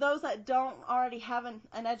for those that don't already have an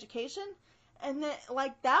education. And then,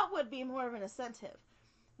 like, that would be more of an incentive.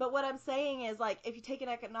 But what I'm saying is, like, if you take an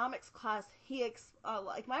economics class,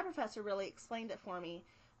 like, my professor really explained it for me.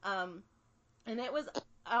 And it was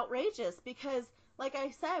outrageous because, like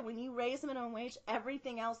I said, when you raise the minimum wage,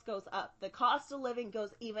 everything else goes up. The cost of living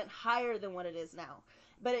goes even higher than what it is now.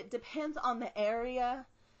 But it depends on the area.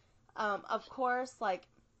 Of course, like,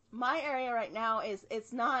 my area right now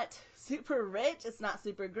it's not super rich. It's not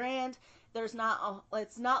super grand. It's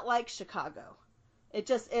not like Chicago. It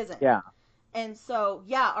just isn't. Yeah. And so,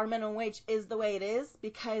 yeah, our minimum wage is the way it is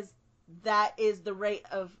because that is the rate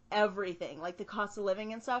of everything, like the cost of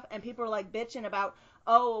living and stuff. And people are like bitching about,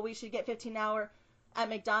 oh, well, we should get 15 an hour at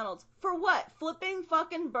McDonald's. For what? Flipping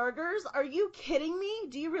fucking burgers? Are you kidding me?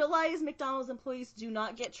 Do you realize McDonald's employees do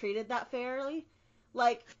not get treated that fairly?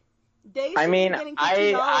 Like, they should I mean, be getting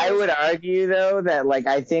 $15. I would argue though that like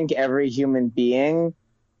I think every human being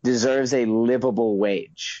deserves a livable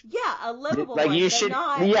wage. Yeah, a livable Like, one, you but should-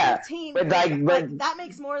 not yeah, 15. but, like, that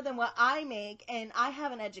makes more than what I make, and I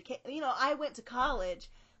have an education. You know, I went to college.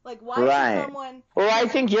 Like, why Right. should someone? Well, I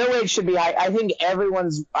think your wage should be high. I think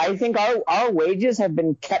our wages have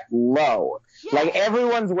been kept low. Yeah. Like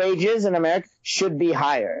everyone's wages in America should be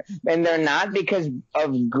higher. And they're not because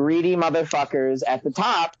of greedy motherfuckers at the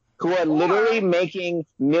top who are literally making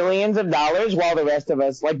millions of dollars while the rest of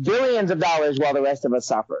us, like billions of dollars while the rest of us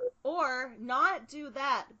suffer. Or not do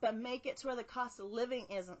that, but make it to where the cost of living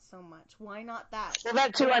isn't so much. Why not that? Well,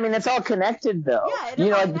 that too. I mean, it's all connected though. Yeah, it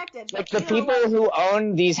is all connected. Like but, the people who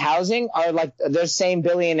own these housing are like the same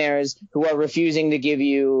billionaires who are refusing to give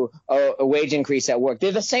you a wage increase at work.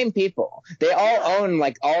 They're the same people. They all own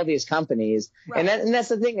like all these companies, Right. and that's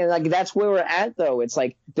the thing. And like that's where we're at though. It's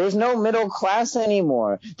like there's no middle class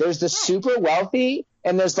anymore. There's the super wealthy.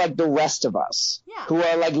 And there's like the rest of us who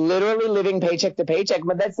are like literally living paycheck to paycheck.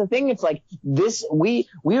 But that's the thing. It's like this, we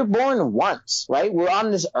were born once, right? We're on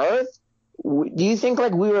this earth. Do you think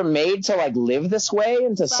like we were made to like live this way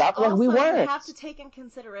and to suffer? Like we weren't. You have to take in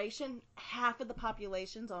consideration half of the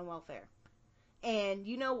population's on welfare. And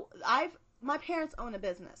you know, my parents own a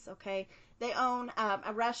business, okay? They own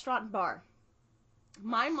a restaurant and bar.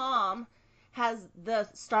 My mom has the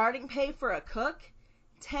starting pay for a cook,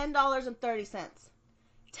 $10.30.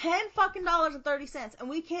 $10 and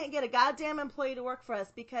we can't get a goddamn employee to work for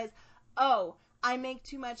us because, oh, I make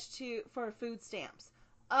too much for food stamps.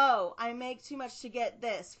 Oh, I make too much to get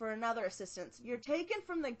this for another assistance. You're taken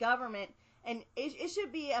from the government, and it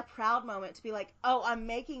should be a proud moment to be like, oh, I'm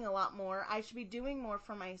making a lot more. I should be doing more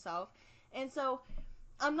for myself. And so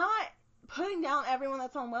I'm not putting down everyone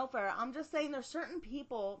that's on welfare. I'm just saying there's certain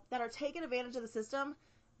people that are taking advantage of the system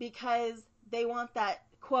because they want that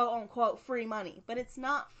quote-unquote free money. But it's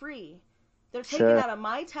not free. They're taking out of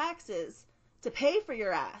my taxes to pay for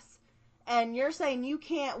your ass. And you're saying you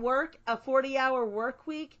can't work a 40-hour work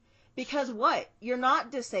week because what? You're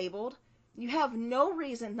not disabled. You have no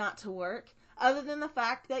reason not to work other than the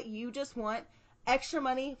fact that you just want extra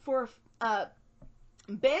money for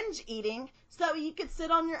binge eating so that you could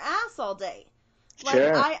sit on your ass all day.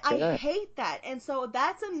 Like, I hate that. And so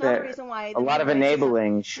that's another reason why... A lot of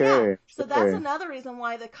enabling, So that's another reason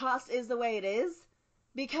why the cost is the way it is,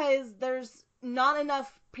 because there's not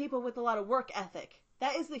enough people with a lot of work ethic.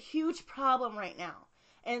 That is the huge problem right now.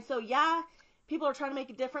 And so, yeah, people are trying to make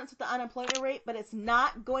a difference with the unemployment rate, but it's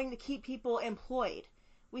not going to keep people employed.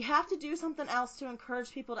 We have to do something else to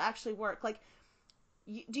encourage people to actually work. Like,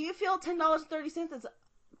 do you feel $10.30 is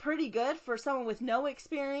pretty good for someone with no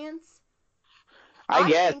experience? I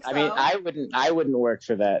guess. So. I mean, I wouldn't work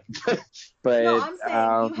for that. But no, I'm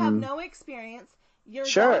saying you have no experience. You're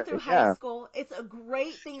going through high school. It's a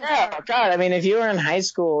great thing to start. God, I mean, if you were in high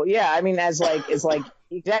school, I mean, it's like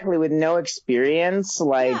exactly with no experience,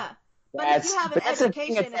 like. Yeah. But if you have an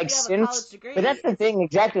education, if you have a college degree. But that's the thing,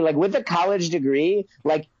 exactly. Like with a college degree,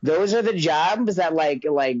 like those are the jobs that like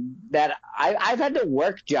that I've had to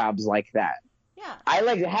work jobs like that. Yeah.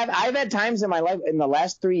 I've had times in my life in the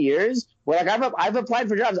last 3 years where like I've applied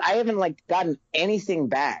for jobs. I haven't like gotten anything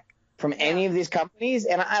back from any of these companies,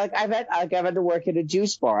 and I've had to work at a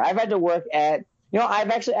juice bar. I've had to work at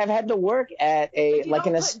I've had to work at a like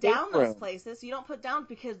an estate room. You don't put down those places. You don't put down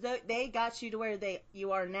because they got you to where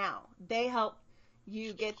you are now. They help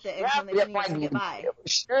you get the income that you need to get by.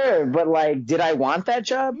 Sure, but like, did I want that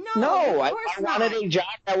job? No, I wanted a job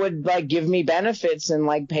that would like give me benefits and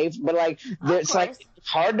like pay. But like, it's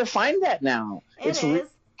hard to find that now. It's really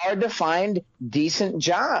hard to find decent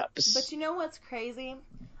jobs. But you know what's crazy?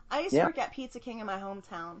 I used to work at Pizza King in my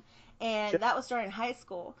hometown, and that was during high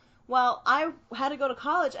school. Well, I had to go to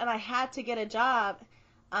college, and I had to get a job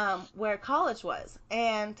where college was.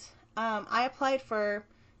 And I applied for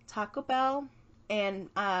Taco Bell and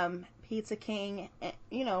Pizza King,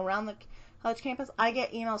 around the college campus. I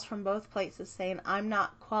get emails from both places saying I'm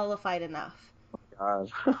not qualified enough. God.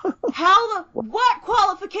 What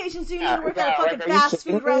qualifications do you need to work at a fucking fast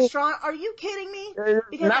food restaurant? Are you kidding me?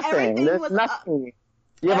 Because everything was online.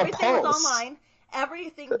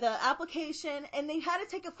 Everything, the application, and they had to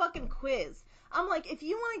take a fucking quiz. I'm like, if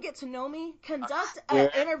you want to get to know me, conduct an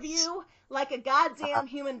interview like a goddamn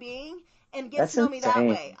human being and get to know me that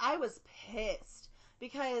way. I was pissed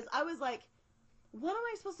because I was like, what am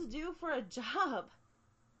I supposed to do for a job?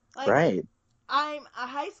 Like, right. I'm a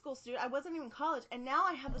high school student. I wasn't even in college, and now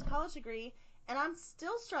I have this college degree, and I'm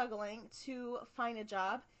still struggling to find a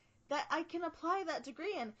job that I can apply that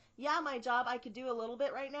degree in. Yeah, my job I could do a little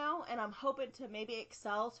bit right now, and I'm hoping to maybe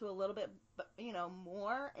excel to a little bit,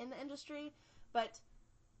 more in the industry. But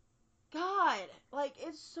God, like,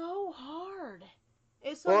 it's so hard.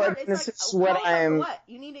 It's so hard. It's what?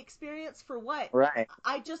 You need experience for what? Right.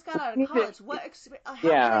 I just got out of college. How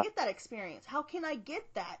can I get that experience? How can I get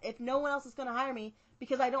that if no one else is going to hire me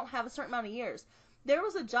because I don't have a certain amount of years? There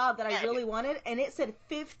was a job that I really wanted, and it said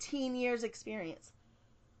 15 years experience.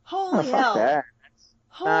 Holy hell. That.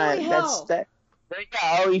 Holy hell.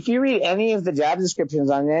 If you read any of the job descriptions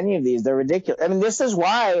on any of these, they're ridiculous. I mean, this is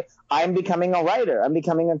why I'm becoming a writer. I'm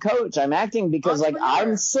becoming a coach. I'm acting because, like,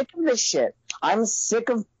 I'm sick of this shit. I'm sick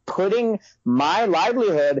of putting my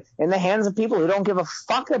livelihood in the hands of people who don't give a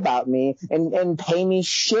fuck about me and pay me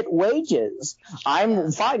shit wages.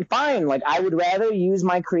 I'm fine. Like, I would rather use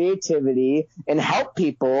my creativity and help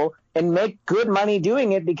people and make good money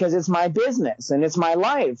doing it because it's my business and it's my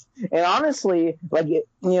life. And honestly, like,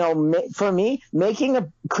 for me,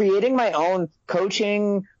 creating my own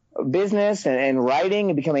coaching business and writing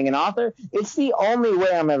and becoming an author, it's the only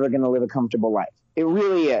way I'm ever going to live a comfortable life. It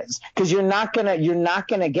really is, because you're not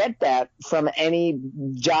gonna get that from any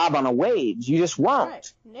job on a wage. You just won't.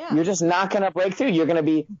 Right. Yeah. You're just not gonna break through. You're gonna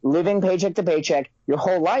be living paycheck to paycheck your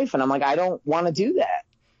whole life, and I'm like, I don't want to do that.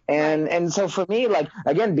 And so for me, like,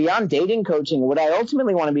 again, beyond dating coaching, what I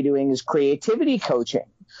ultimately want to be doing is creativity coaching,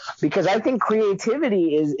 because I think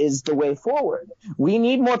creativity is the way forward. We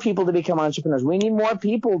need more people to become entrepreneurs. We need more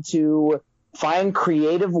people to find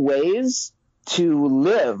creative ways to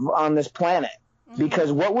live on this planet.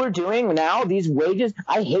 Because what we're doing now, these wages,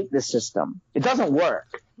 I hate this system. It doesn't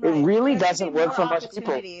work. Right. It really There should doesn't be work more for most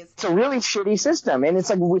people. opportunities. It's a really shitty system. And it's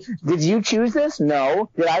like, did you choose this? No.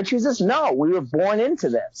 Did I choose this? No. We were born into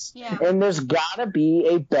this. Yeah. And there's got to be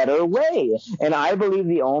a better way. And I believe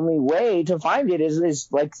the only way to find it is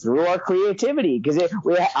like through our creativity. Because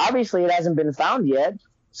obviously it hasn't been found yet.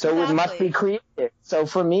 So It must be creative. So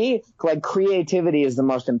for me, like, creativity is the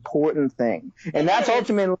most important thing. And that's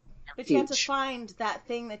ultimately. But you have to find that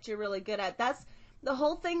thing that you're really good at. That's the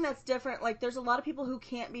whole thing that's different. Like, there's a lot of people who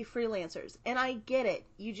can't be freelancers. And I get it.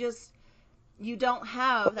 You don't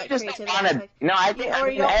have that creativity aspect. No, I think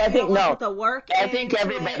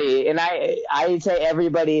everybody, and I say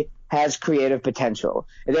everybody has creative potential.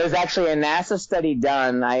 There's actually a NASA study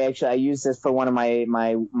done. I used this for one of my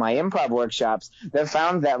improv workshops that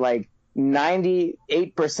found that like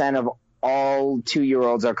 98% of all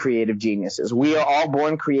 2-year-olds are creative geniuses. We are all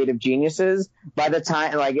born creative geniuses. By the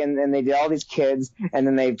time, like, and they did all these kids, and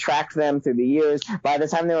then they tracked them through the years. By the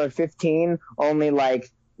time they were 15, only like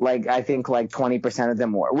I think like 20% of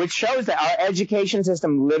them were, which shows that our education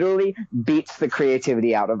system literally beats the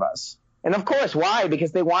creativity out of us. And of course, why?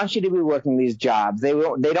 Because they want you to be working these jobs. They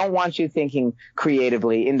don't want you thinking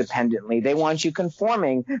creatively, independently. They want you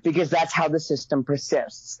conforming because that's how the system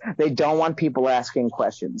persists. They don't want people asking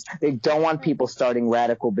questions. They don't want people starting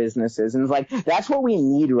radical businesses. And it's like, that's what we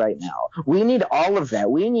need right now. We need all of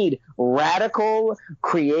that. We need radical,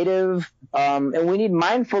 creative, and we need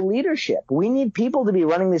mindful leadership. We need people to be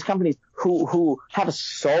running these companies who have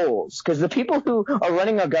souls. Because the people who are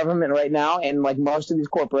running our government right now and like most of these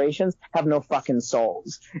corporations have no fucking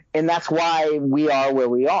souls. And that's why we are where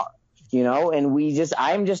we are, you know, and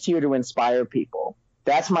I'm just here to inspire people.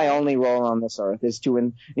 That's my only role on this earth, is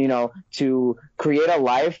to create a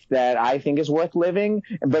life that I think is worth living,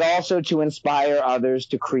 but also to inspire others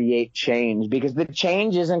to create change, because the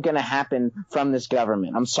change isn't going to happen from this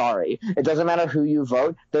government. I'm sorry. It doesn't matter who you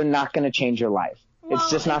vote. They're not going to change your life. Well,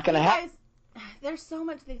 it's just not going to happen. There's so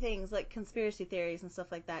much things like conspiracy theories and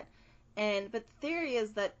stuff like that. But the theory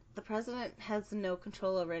is that the president has no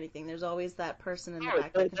control over anything. There's always that person in the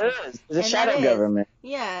back. There is. There's a shadow government.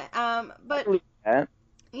 Yeah. But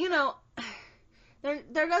you know, there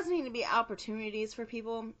does need to be opportunities for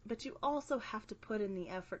people, but you also have to put in the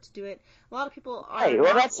effort to do it. A lot of people are. Right.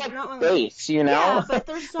 Well, that's like the base, you know. Yeah, but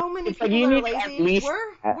there's so many people that are lazy.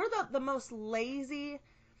 We're the most lazy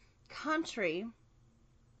country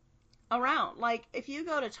around. Like, if you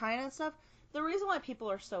go to China and stuff, the reason why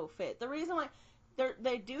people are so fit, the reason why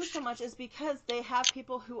they do so much is because they have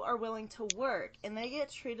people who are willing to work, and they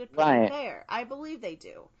get treated pretty fair. I believe they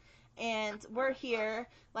do. And we're here,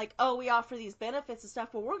 like, oh, we offer these benefits and stuff,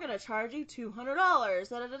 but we're going to charge you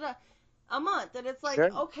 $200 a month. And it's like,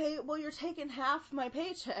 okay, well, you're taking half my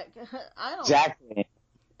paycheck. I don't Exactly.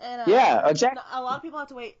 And, yeah, exactly. A lot of people have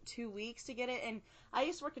to wait 2 weeks to get it. And I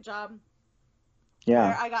used to work a job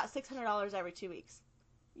where I got $600 every 2 weeks.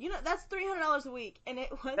 You know, that's $300 a week. And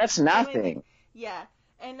it was That's nothing. Yeah.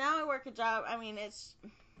 And now I work a job. I mean, it's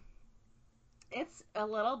a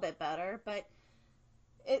little bit better, but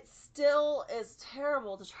it still is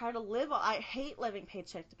terrible to try to live on. I hate living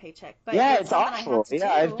paycheck to paycheck. But yeah, it's awful.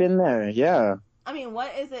 Yeah, I've been there. Yeah. I mean,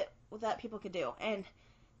 what is it that people could do? And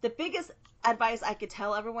the biggest advice I could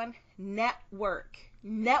tell everyone, network.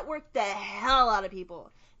 Network the hell out of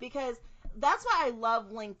people. Because that's why I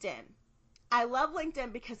love LinkedIn. I love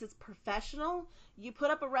LinkedIn because it's professional. You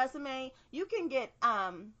put up a resume. You can get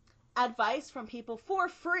advice from people for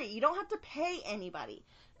free. You don't have to pay anybody.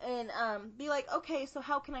 And be like, okay, so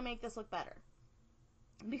how can I make this look better?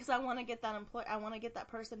 Because I want to get that I want to get that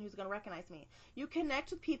person who's going to recognize me. You connect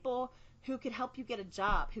with people who could help you get a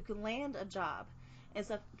job, who can land a job, and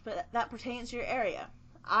stuff that pertains to your area.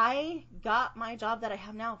 I got my job that I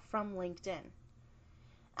have now from LinkedIn.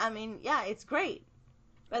 I mean, yeah, it's great.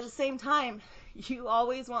 But at the same time, you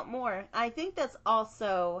always want more. I think that's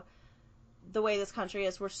also the way this country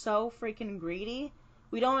is. We're so freaking greedy.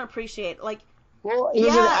 We don't appreciate, like, well,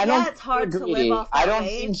 it's hard to live off that I don't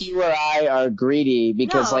wage. think you or I are greedy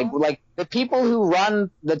because, like the people who run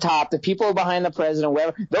the top, the people behind the president,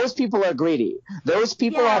 whatever, those people are greedy. Those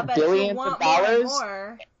people have billions of dollars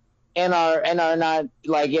and are not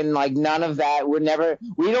like in like none of that.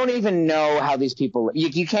 We don't even know how these people.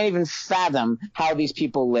 You can't even fathom how these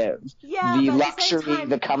people live. Yeah, the but luxury, at the same time,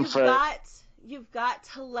 the comfort. You've got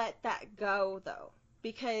to let that go though,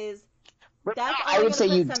 because. But that's I would say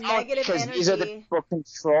you don't, because these are the people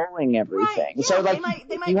controlling everything. Right. Yeah, so like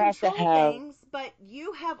they might you control have to have things, but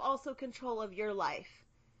you have also control of your life.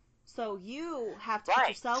 So you have to put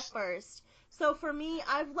yourself first. So for me,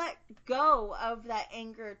 I've let go of that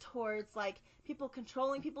anger towards like people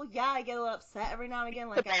controlling people. Yeah, I get a little upset every now and again,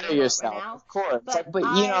 like I Better am yourself, right now. of course. But But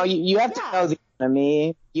you know, you have to yeah. know the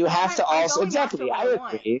enemy. You have to I'm also going after exactly. what I I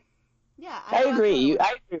want. agree. Yeah, I go after agree. what I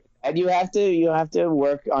I agree with that. You have to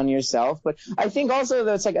work on yourself. But I think also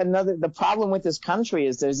that's like the problem with this country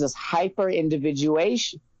is there's this hyper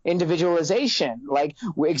individualization. Like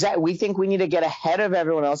we think we need to get ahead of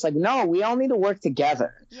everyone else. Like, no, we all need to work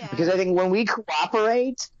together. Yeah. Because I think when we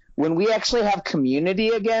cooperate, when we actually have community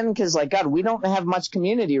again, because like, God, we don't have much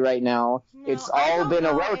community right now. No, It's all been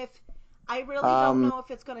eroded. I really don't know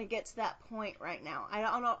if it's going to get to that point right now. I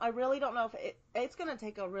don't know. I really don't know if it's going to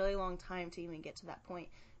take a really long time to even get to that point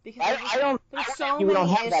because there's so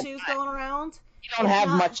many issues going around. We don't have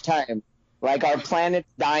much time. Like our planet's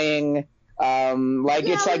dying.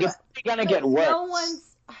 It's going to get worse. No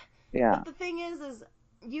one's. Yeah. But the thing is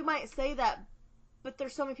you might say that, but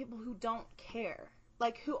there's so many people who don't care,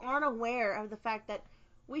 like who aren't aware of the fact that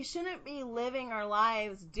we shouldn't be living our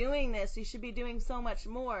lives doing this. You should be doing so much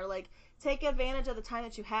more. Like, take advantage of the time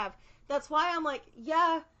that you have. That's why I'm like,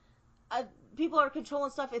 yeah, people are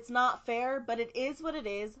controlling stuff. It's not fair, but it is what it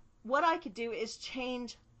is. What I could do is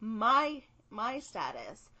change my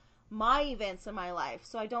status, my events in my life,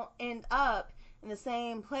 so I don't end up in the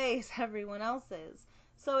same place everyone else is.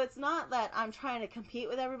 So it's not that I'm trying to compete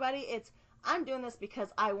with everybody. It's I'm doing this because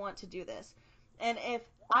I want to do this. And if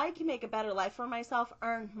I can make a better life for myself,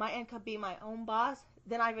 earn my income, be my own boss,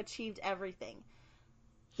 then I've achieved everything.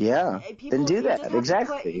 Yeah, then do that.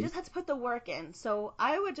 Exactly. You just have to put the work in. So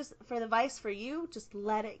I would just, for the advice for you, just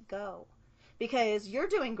let it go. Because you're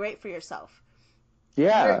doing great for yourself.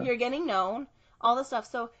 Yeah. You're getting known, all this stuff.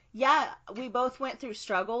 So, yeah, we both went through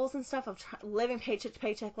struggles and stuff of living paycheck to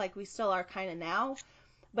paycheck like we still are kind of now.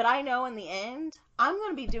 But I know in the end, I'm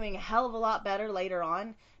going to be doing a hell of a lot better later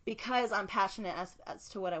on because I'm passionate as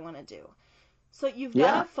to what I want to do. So you've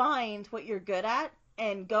got to find what you're good at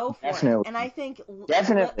and go for it. And I think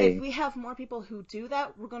if we have more people who do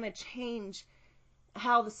that, we're going to change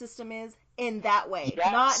how the system is in that way.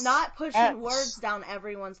 Yes. Not pushing words down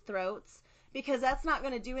everyone's throats, because that's not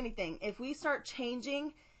going to do anything. If we start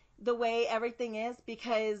changing the way everything is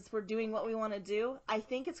because we're doing what we want to do, I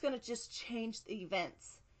think it's going to just change the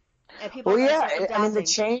events. And people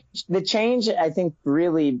the change, I think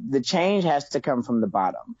really the change has to come from the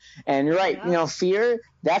bottom. And you're right, fear,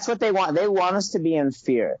 that's what they want. They want us to be in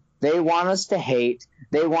fear. They want us to hate.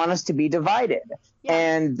 They want us to be divided. Yeah.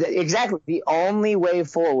 And exactly the only way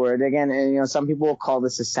forward, again, some people will call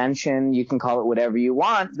this ascension. You can call it whatever you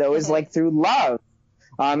want, though, is like through love.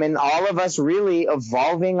 And all of us really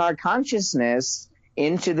evolving our consciousness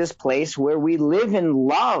into this place where we live in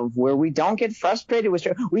love, where we don't get frustrated with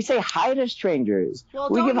strangers. We say hi to strangers. Well,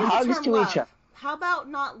 we give hugs to each other. How about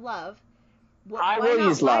not love? I will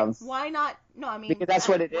use love. Why not? No, I mean, because that's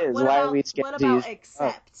what it is. What about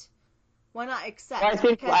accept? Why not accept?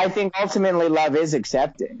 Well, I think ultimately love is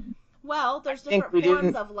accepting. Well, there's different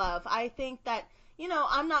forms of love. I think that,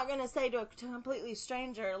 I'm not going to say to a completely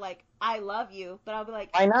stranger, like, I love you, but I'll be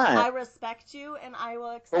like, why not? I respect you and I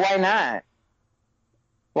will accept Why not?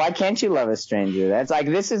 Why can't you love a stranger? That's like,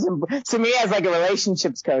 this is, to me as like a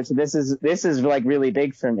relationships coach, this is like really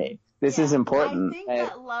big for me. This is important. I think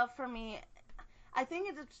that love for me, I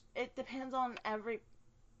think it depends on every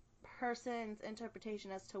person's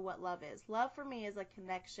interpretation as to what love is. Love for me is a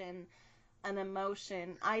connection, an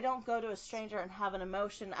emotion. I don't go to a stranger and have an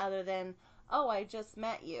emotion other than, oh, I just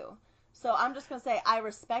met you. So I'm just going to say, I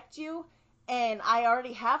respect you. And I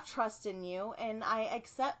already have trust in you, and I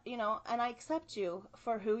accept you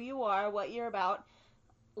for who you are, what you're about.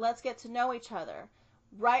 Let's get to know each other.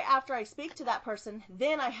 Right after I speak to that person,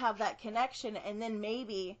 then I have that connection, and then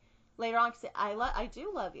maybe later on I can say, I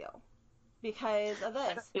do love you because of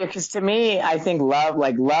this. Yeah, because to me, I think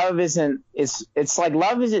love isn't, it's like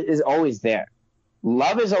love is always there.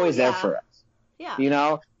 Love is always there for us. Yeah.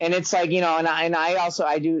 And it's like, and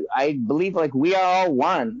I believe like we are all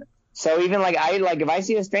one. So even if I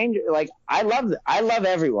see a stranger, like I love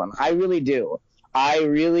everyone. I really do. I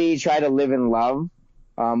really try to live in love,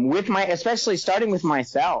 especially starting with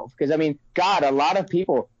myself. Cause God, a lot of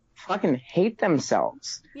people fucking hate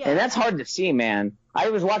themselves. Yeah. And that's hard to see, man. I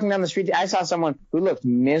was walking down the street. I saw someone who looked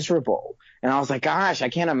miserable. And I was like, gosh, I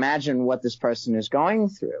can't imagine what this person is going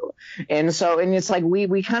through. And it's like, we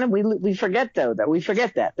forget though,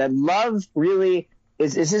 that love really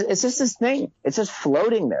it's just this thing. It's just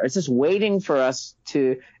floating there. It's just waiting for us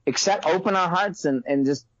to open our hearts and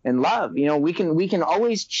love. We can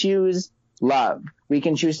always choose love. We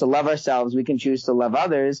can choose to love ourselves. We can choose to love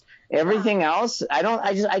others. Everything else,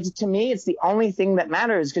 to me, it's the only thing that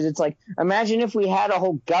matters, because it's like, imagine if we had a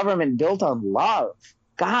whole government built on love.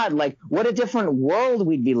 God, like, what a different world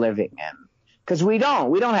we'd be living in. Because we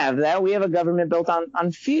don't have that. We have a government built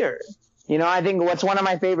on fear. You know, I think what's one of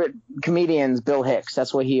my favorite comedians, Bill Hicks,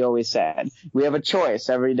 that's what he always said. We have a choice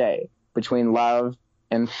every day between love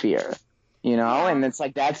and fear. You know, and it's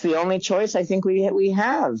like, that's the only choice I think we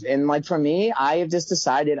have. And like, for me, I have just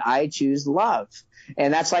decided I choose love.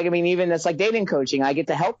 And that's like, I mean, even that's like dating coaching. I get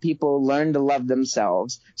to help people learn to love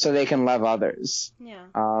themselves so they can love others. Yeah.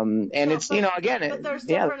 And so, it's, you know, again. But there's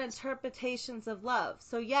different interpretations of love.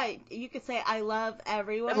 So yeah, you could say, I love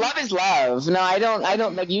everyone. Love is love. No, I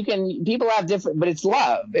don't like, people have different, but it's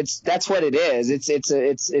love. That's what it is.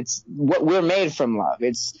 It's what we're made from love.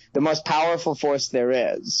 It's the most powerful force there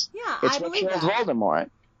is. Yeah, it's I believe what kills that. Voldemort.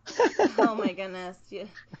 Oh my goodness. Yeah.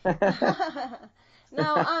 No,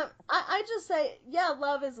 I just say, yeah,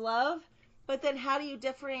 love is love, but then how do you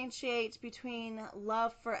differentiate between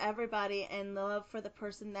love for everybody and love for the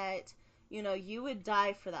person that, you know, you would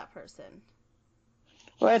die for that person?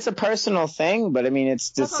 Well, it's a personal thing, but I mean,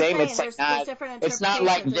 it's the same. It's like there's different it's not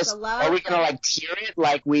like just, love, are we going to like tier it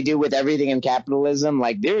like we do with everything in capitalism?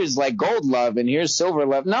 Like, there's like gold love and here's silver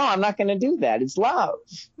love. No, I'm not going to do that. It's love.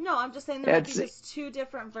 No, I'm just saying there might be just two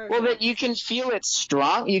different versions. Well, that you can feel it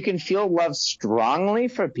strong. You can feel love strongly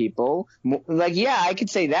for people. Like, yeah, I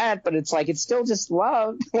could say that, but it's like, it's still just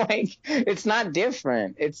love. Like, it's not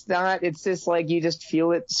different. It's just like, you just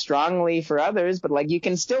feel it strongly for others, but like, you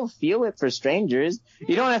can still feel it for strangers.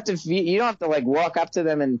 You don't have to like walk up to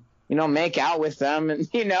them and, you know, make out with them, and,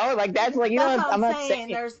 you know, like, that's like, you know, I'm not saying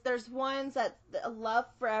there's ones that love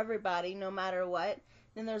for everybody no matter what.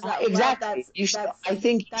 And there's that exactly. I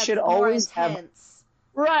think you should always intense.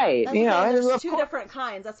 Have right. That's you know, there's two different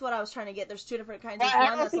kinds. That's what I was trying to get. There's two different kinds. There's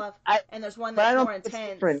one that's love, and there's one that's more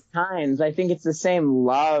intense. Different kinds. I think it's the same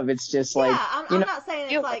love. It's just like, I'm not saying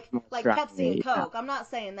it's like Pepsi and Coke. I'm not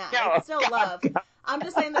saying that. No, it's still love. I'm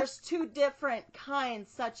just saying there's two different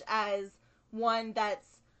kinds, such as one that's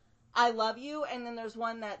I love you, and then there's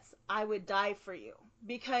one that's I would die for you.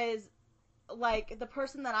 Because, like, the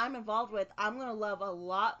person that I'm involved with, I'm going to love a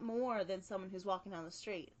lot more than someone who's walking down the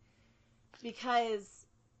street. Because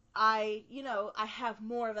I have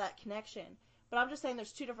more of that connection. But I'm just saying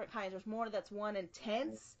there's two different kinds. There's more that's one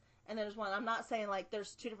intense, and there's one, I'm not saying, like,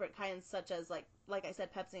 there's two different kinds, such as, like I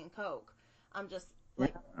said, Pepsi and Coke. I'm just,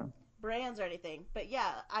 like, brands or anything. But,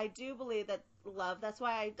 yeah, I do believe that love, that's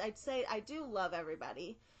why I'd say I do love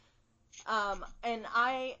everybody. And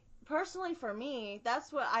I, personally, for me,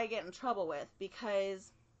 that's what I get in trouble with,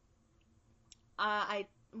 because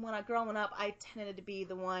when I growing up, I tended to be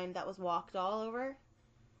the one that was walked all over.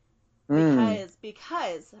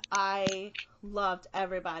 Because I loved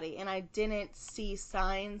everybody, and I didn't see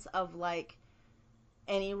signs of, like,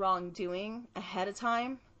 any wrongdoing ahead of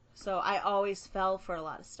time. So I always fell for a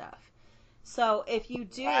lot of stuff. So if you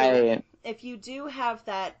do have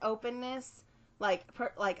that openness, like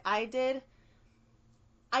I did,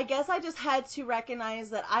 I guess I just had to recognize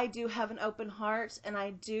that I do have an open heart, and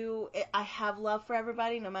I have love for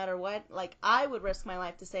everybody no matter what. Like, I would risk my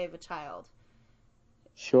life to save a child.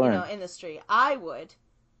 Sure. You know, in the street. I would,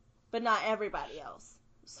 but not everybody else.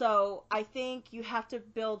 So I think you have to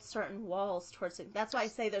build certain walls towards it. That's why I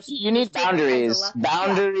say you need boundaries.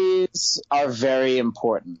 Boundaries are very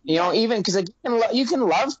important. You know, even because you can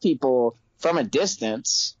love people from a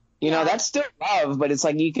distance. You know, that's still love, but it's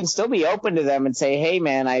like you can still be open to them and say, hey,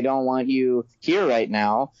 man, I don't want you here right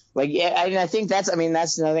now. Like, I think that's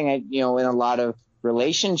another thing in a lot of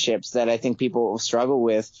relationships that I think people struggle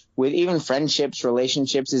with even friendships,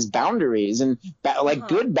 relationships, is boundaries. And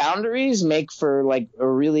good boundaries make for like a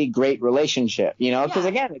really great relationship, you know, because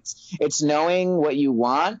again, it's knowing what you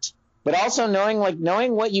want, but also knowing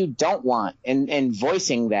what you don't want and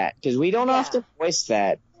voicing that, because we don't often voice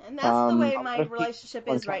that. And that's the way my relationship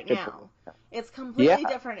is right now. It's completely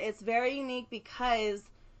different. It's very unique because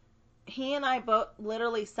he and I both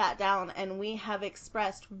literally sat down and we have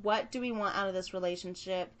expressed, what do we want out of this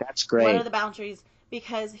relationship? That's great. What are the boundaries?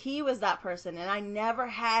 Because he was that person, and I never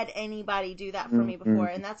had anybody do that for me before.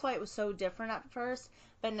 And that's why it was so different at first.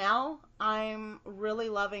 But now I'm really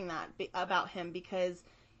loving that about him, because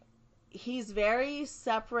he's very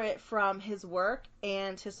separate from his work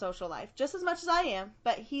and his social life, just as much as I am.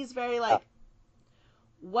 But he's very like,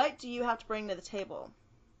 what do you have to bring to the table?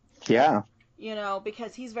 Yeah. You know,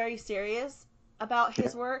 because he's very serious about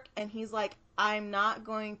his work, and he's like, I'm not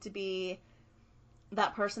going to be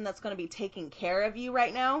that person that's going to be taking care of you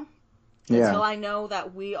right now until I know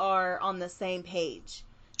that we are on the same page.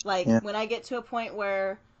 Like, Yeah. when I get to a point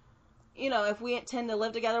where, if we intend to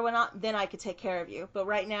live together or not, then I could take care of you. But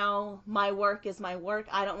right now, my work is my work.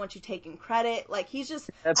 I don't want you taking credit. Like, he's just...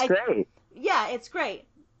 That's great. Yeah, it's great.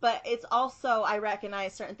 But it's also, I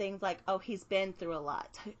recognize certain things like, oh, he's been through a lot,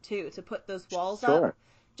 too, to put those walls up.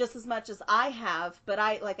 Just as much as I have. But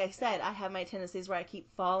like I said, I have my tendencies where I keep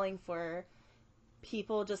falling for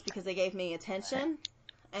people just because they gave me attention.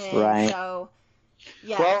 And so...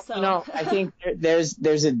 Yeah, well, so... I think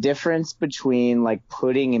there's a difference between like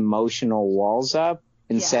putting emotional walls up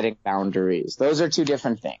and setting boundaries. Those are two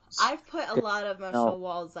different things. I've put a lot of emotional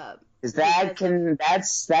walls up.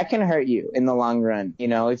 Because that can hurt you in the long run.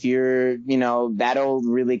 If you're, that'll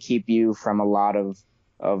really keep you from a lot of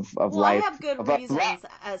life. I have good reasons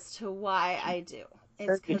as to why I do.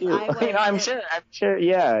 It's because I'm sure.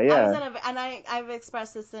 Yeah. I've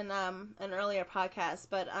expressed this in an earlier podcast,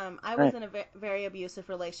 but I was in a very abusive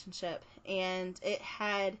relationship, and it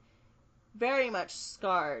had very much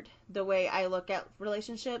scarred the way I look at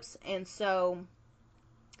relationships, and so,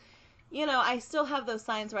 I still have those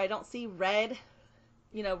signs where I don't see red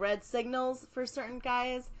signals for certain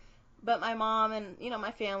guys, but my mom and,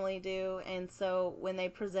 my family do, and so when they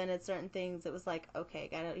presented certain things, it was like, okay,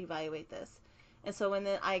 gotta evaluate this. And so when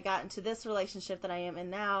I got into this relationship that I am in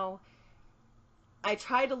now, I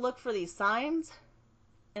tried to look for these signs,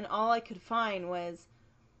 and all I could find was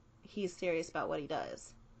he's serious about what he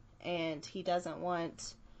does. And he doesn't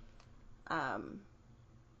want someone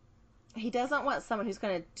who's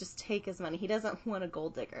going to just take his money. He doesn't want a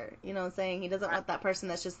gold digger. You know what I'm saying? He doesn't want that person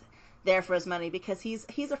that's just there for his money, because he's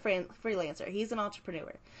a freelancer. He's an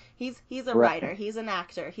entrepreneur. He's a writer. He's an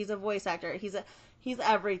actor. He's a voice actor. He's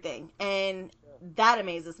everything. And that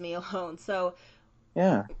amazes me alone. So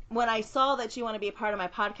when I saw that you want to be a part of my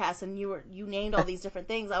podcast and you named all these different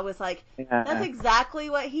things, I was like, that's exactly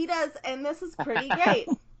what he does, and this is pretty great.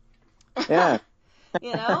 Yeah.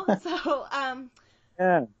 So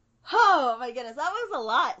oh my goodness, that was a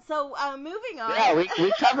lot. So moving on. Yeah,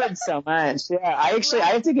 we covered so much. Yeah, I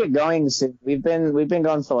have to get going soon. We've been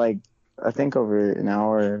going for like, I think, over an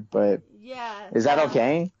hour, but is that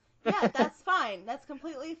okay? Yeah, that's fine. That's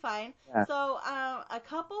completely fine. Yeah. So, a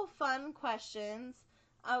couple fun questions.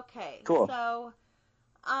 Okay. Cool. So,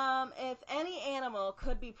 if any animal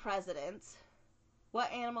could be president,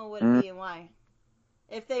 what animal would it be and why?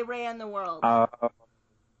 If they ran the world.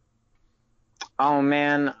 Oh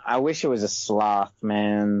man, I wish it was a sloth,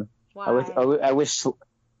 man. Why? I wish.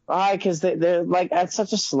 Why? Because they're like at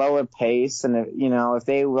such a slower pace, and if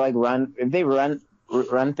they run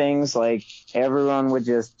things, like everyone would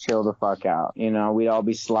just chill the fuck out. We'd all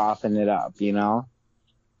be sloughing it up.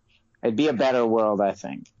 It'd be a better world, I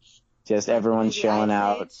think. Just everyone chilling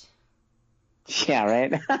out. Yeah,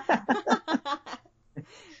 right.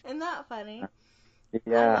 Isn't that funny?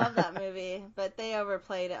 Yeah. I love that movie, but they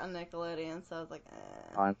overplayed it on Nickelodeon, so I was like,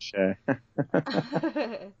 eh. Oh, I'm sure.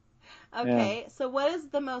 Okay, so what is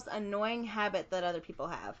the most annoying habit that other people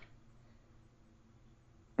have?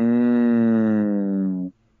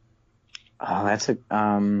 Oh, that's a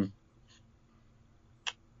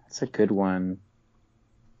good one.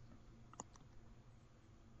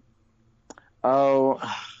 Oh,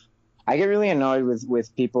 I get really annoyed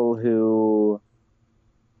with people who,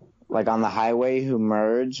 like on the highway, who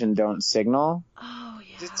merge and don't signal. Oh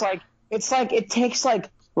yeah. It's like it takes like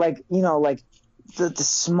the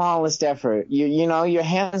smallest effort. Your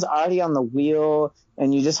hand's already on the wheel,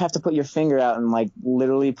 and you just have to put your finger out and like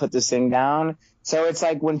literally put this thing down. So it's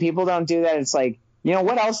like when people don't do that, it's like,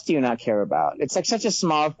 what else do you not care about? It's like such a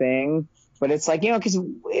small thing, but it's like,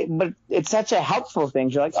 but it's such a helpful thing.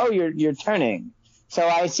 You're like, oh, you're turning. So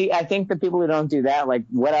I think the people who don't do that, like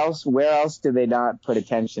where else do they not put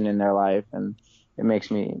attention in their life? And it makes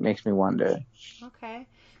me wonder. Okay.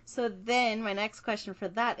 So then my next question for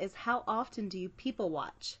that is, how often do you people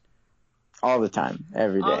watch? All the time,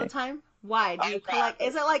 every day. All the time? Why? Do you collect?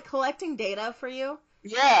 Is it like collecting data for you?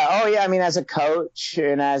 Yeah. Oh, yeah. I mean, as a coach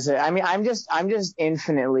and I'm just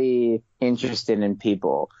infinitely interested in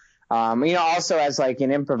people. Also as like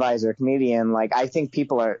an improviser, comedian, like I think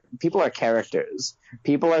people are characters.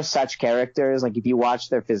 People are such characters. Like if you watch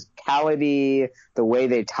their physicality, the way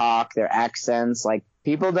they talk, their accents, like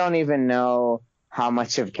people don't even know how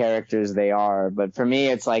much of characters they are. But for me,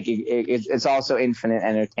 it's like it's also infinite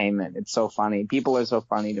entertainment. It's so funny. People are so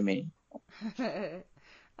funny to me.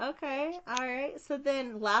 Okay, all right. So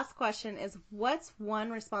then last question is, what's one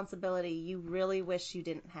responsibility you really wish you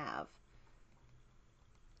didn't have?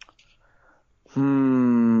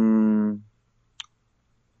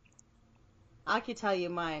 I could tell you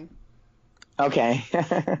mine. Okay.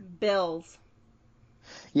 Bills.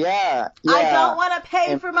 Yeah. I don't want to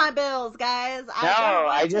pay for my bills, guys.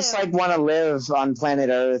 I just like want to live on planet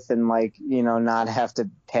Earth and like, not have to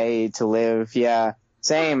pay to live. Yeah.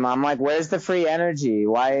 Same. I'm like, where's the free energy?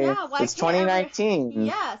 Why it's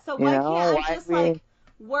 2019. So why can't I just like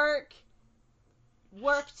work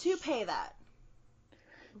to pay that?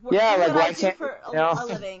 Why can't for a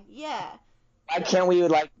living? Yeah. Why can't we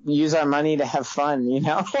like use our money to have fun,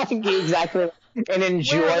 like exactly, and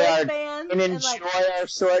enjoy our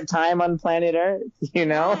short time on planet Earth,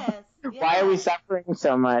 Yes. Why are we suffering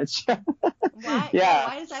so much? Why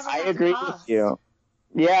does everyone I agree with you.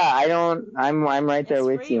 Yeah, I'm right there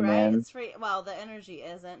with free, you, right? man. It's free. Well, the energy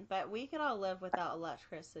isn't, but we could all live without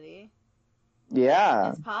electricity.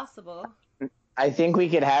 Yeah. It's possible. I think we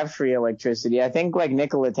could have free electricity. I think like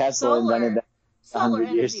Nikola Tesla invented that. Solar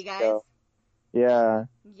energy, guys. Ago. Yeah.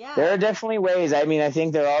 Yeah. There are definitely ways. I mean, I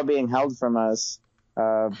think they're all being held from us.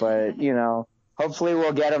 But, hopefully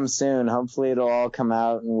we'll get them soon. Hopefully it'll all come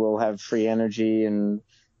out and we'll have free energy and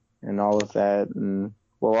all of that. And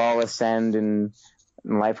we'll all ascend and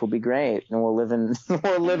life will be great. And we'll live in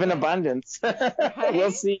abundance. Right?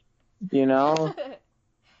 We'll see.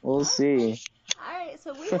 We'll see. All right,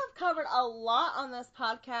 so we have covered a lot on this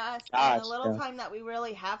podcast in the little time that we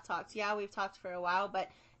really have talked. Yeah, we've talked for a while, but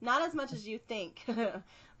not as much as you think.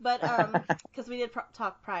 But because we did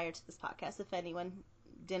talk prior to this podcast, if anyone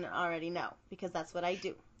didn't already know, because that's what I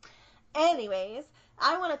do. Anyways,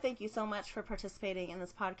 I want to thank you so much for participating in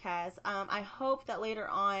this podcast. I hope that later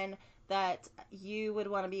on that you would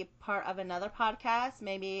want to be part of another podcast,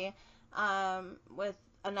 maybe with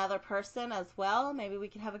another person as well. Maybe we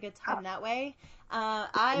can have a good time that way.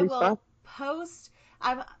 I will post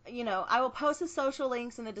the social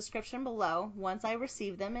links in the description below once I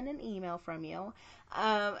receive them in an email from you.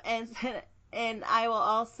 And I will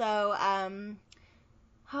also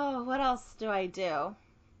what else do I do?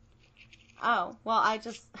 Oh, well, I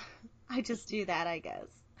just do that, I guess.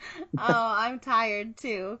 I'm tired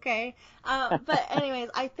too, okay? But anyways,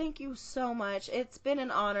 I thank you so much. It's been an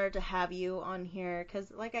honor to have you on here because,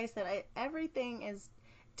 like I said, everything is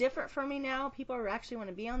different for me now. People actually want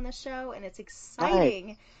to be on this show, and it's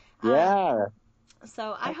exciting. Right. Yeah.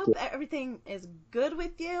 So I hope everything is good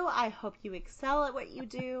with you. I hope you excel at what you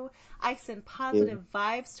do. I send positive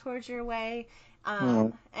vibes towards your way.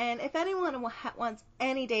 And if anyone wants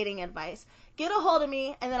any dating advice, get a hold of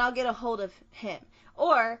me, and then I'll get a hold of him.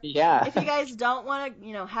 Or if you guys don't want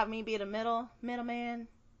to, have me be the middleman,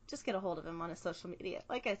 just get a hold of him on his social media.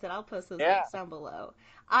 Like I said, I'll post those links down below.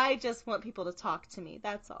 I just want people to talk to me.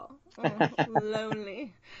 That's all.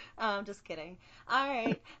 Lonely. Just kidding. All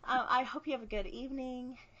right. I hope you have a good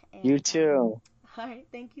evening. And, you too. All right.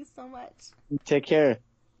 Thank you so much. Take care.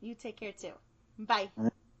 You take care too. Bye.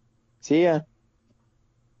 See ya.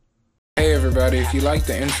 Hey everybody, if you like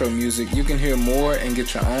the intro music, you can hear more and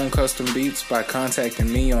get your own custom beats by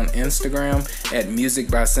contacting me on Instagram at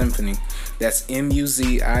Music by Symphony. That's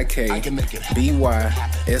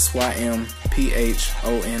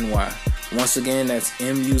MUZIKBYSYMPHONY. Once again, that's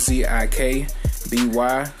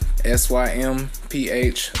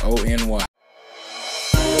MUZIKBYSYMPHONY.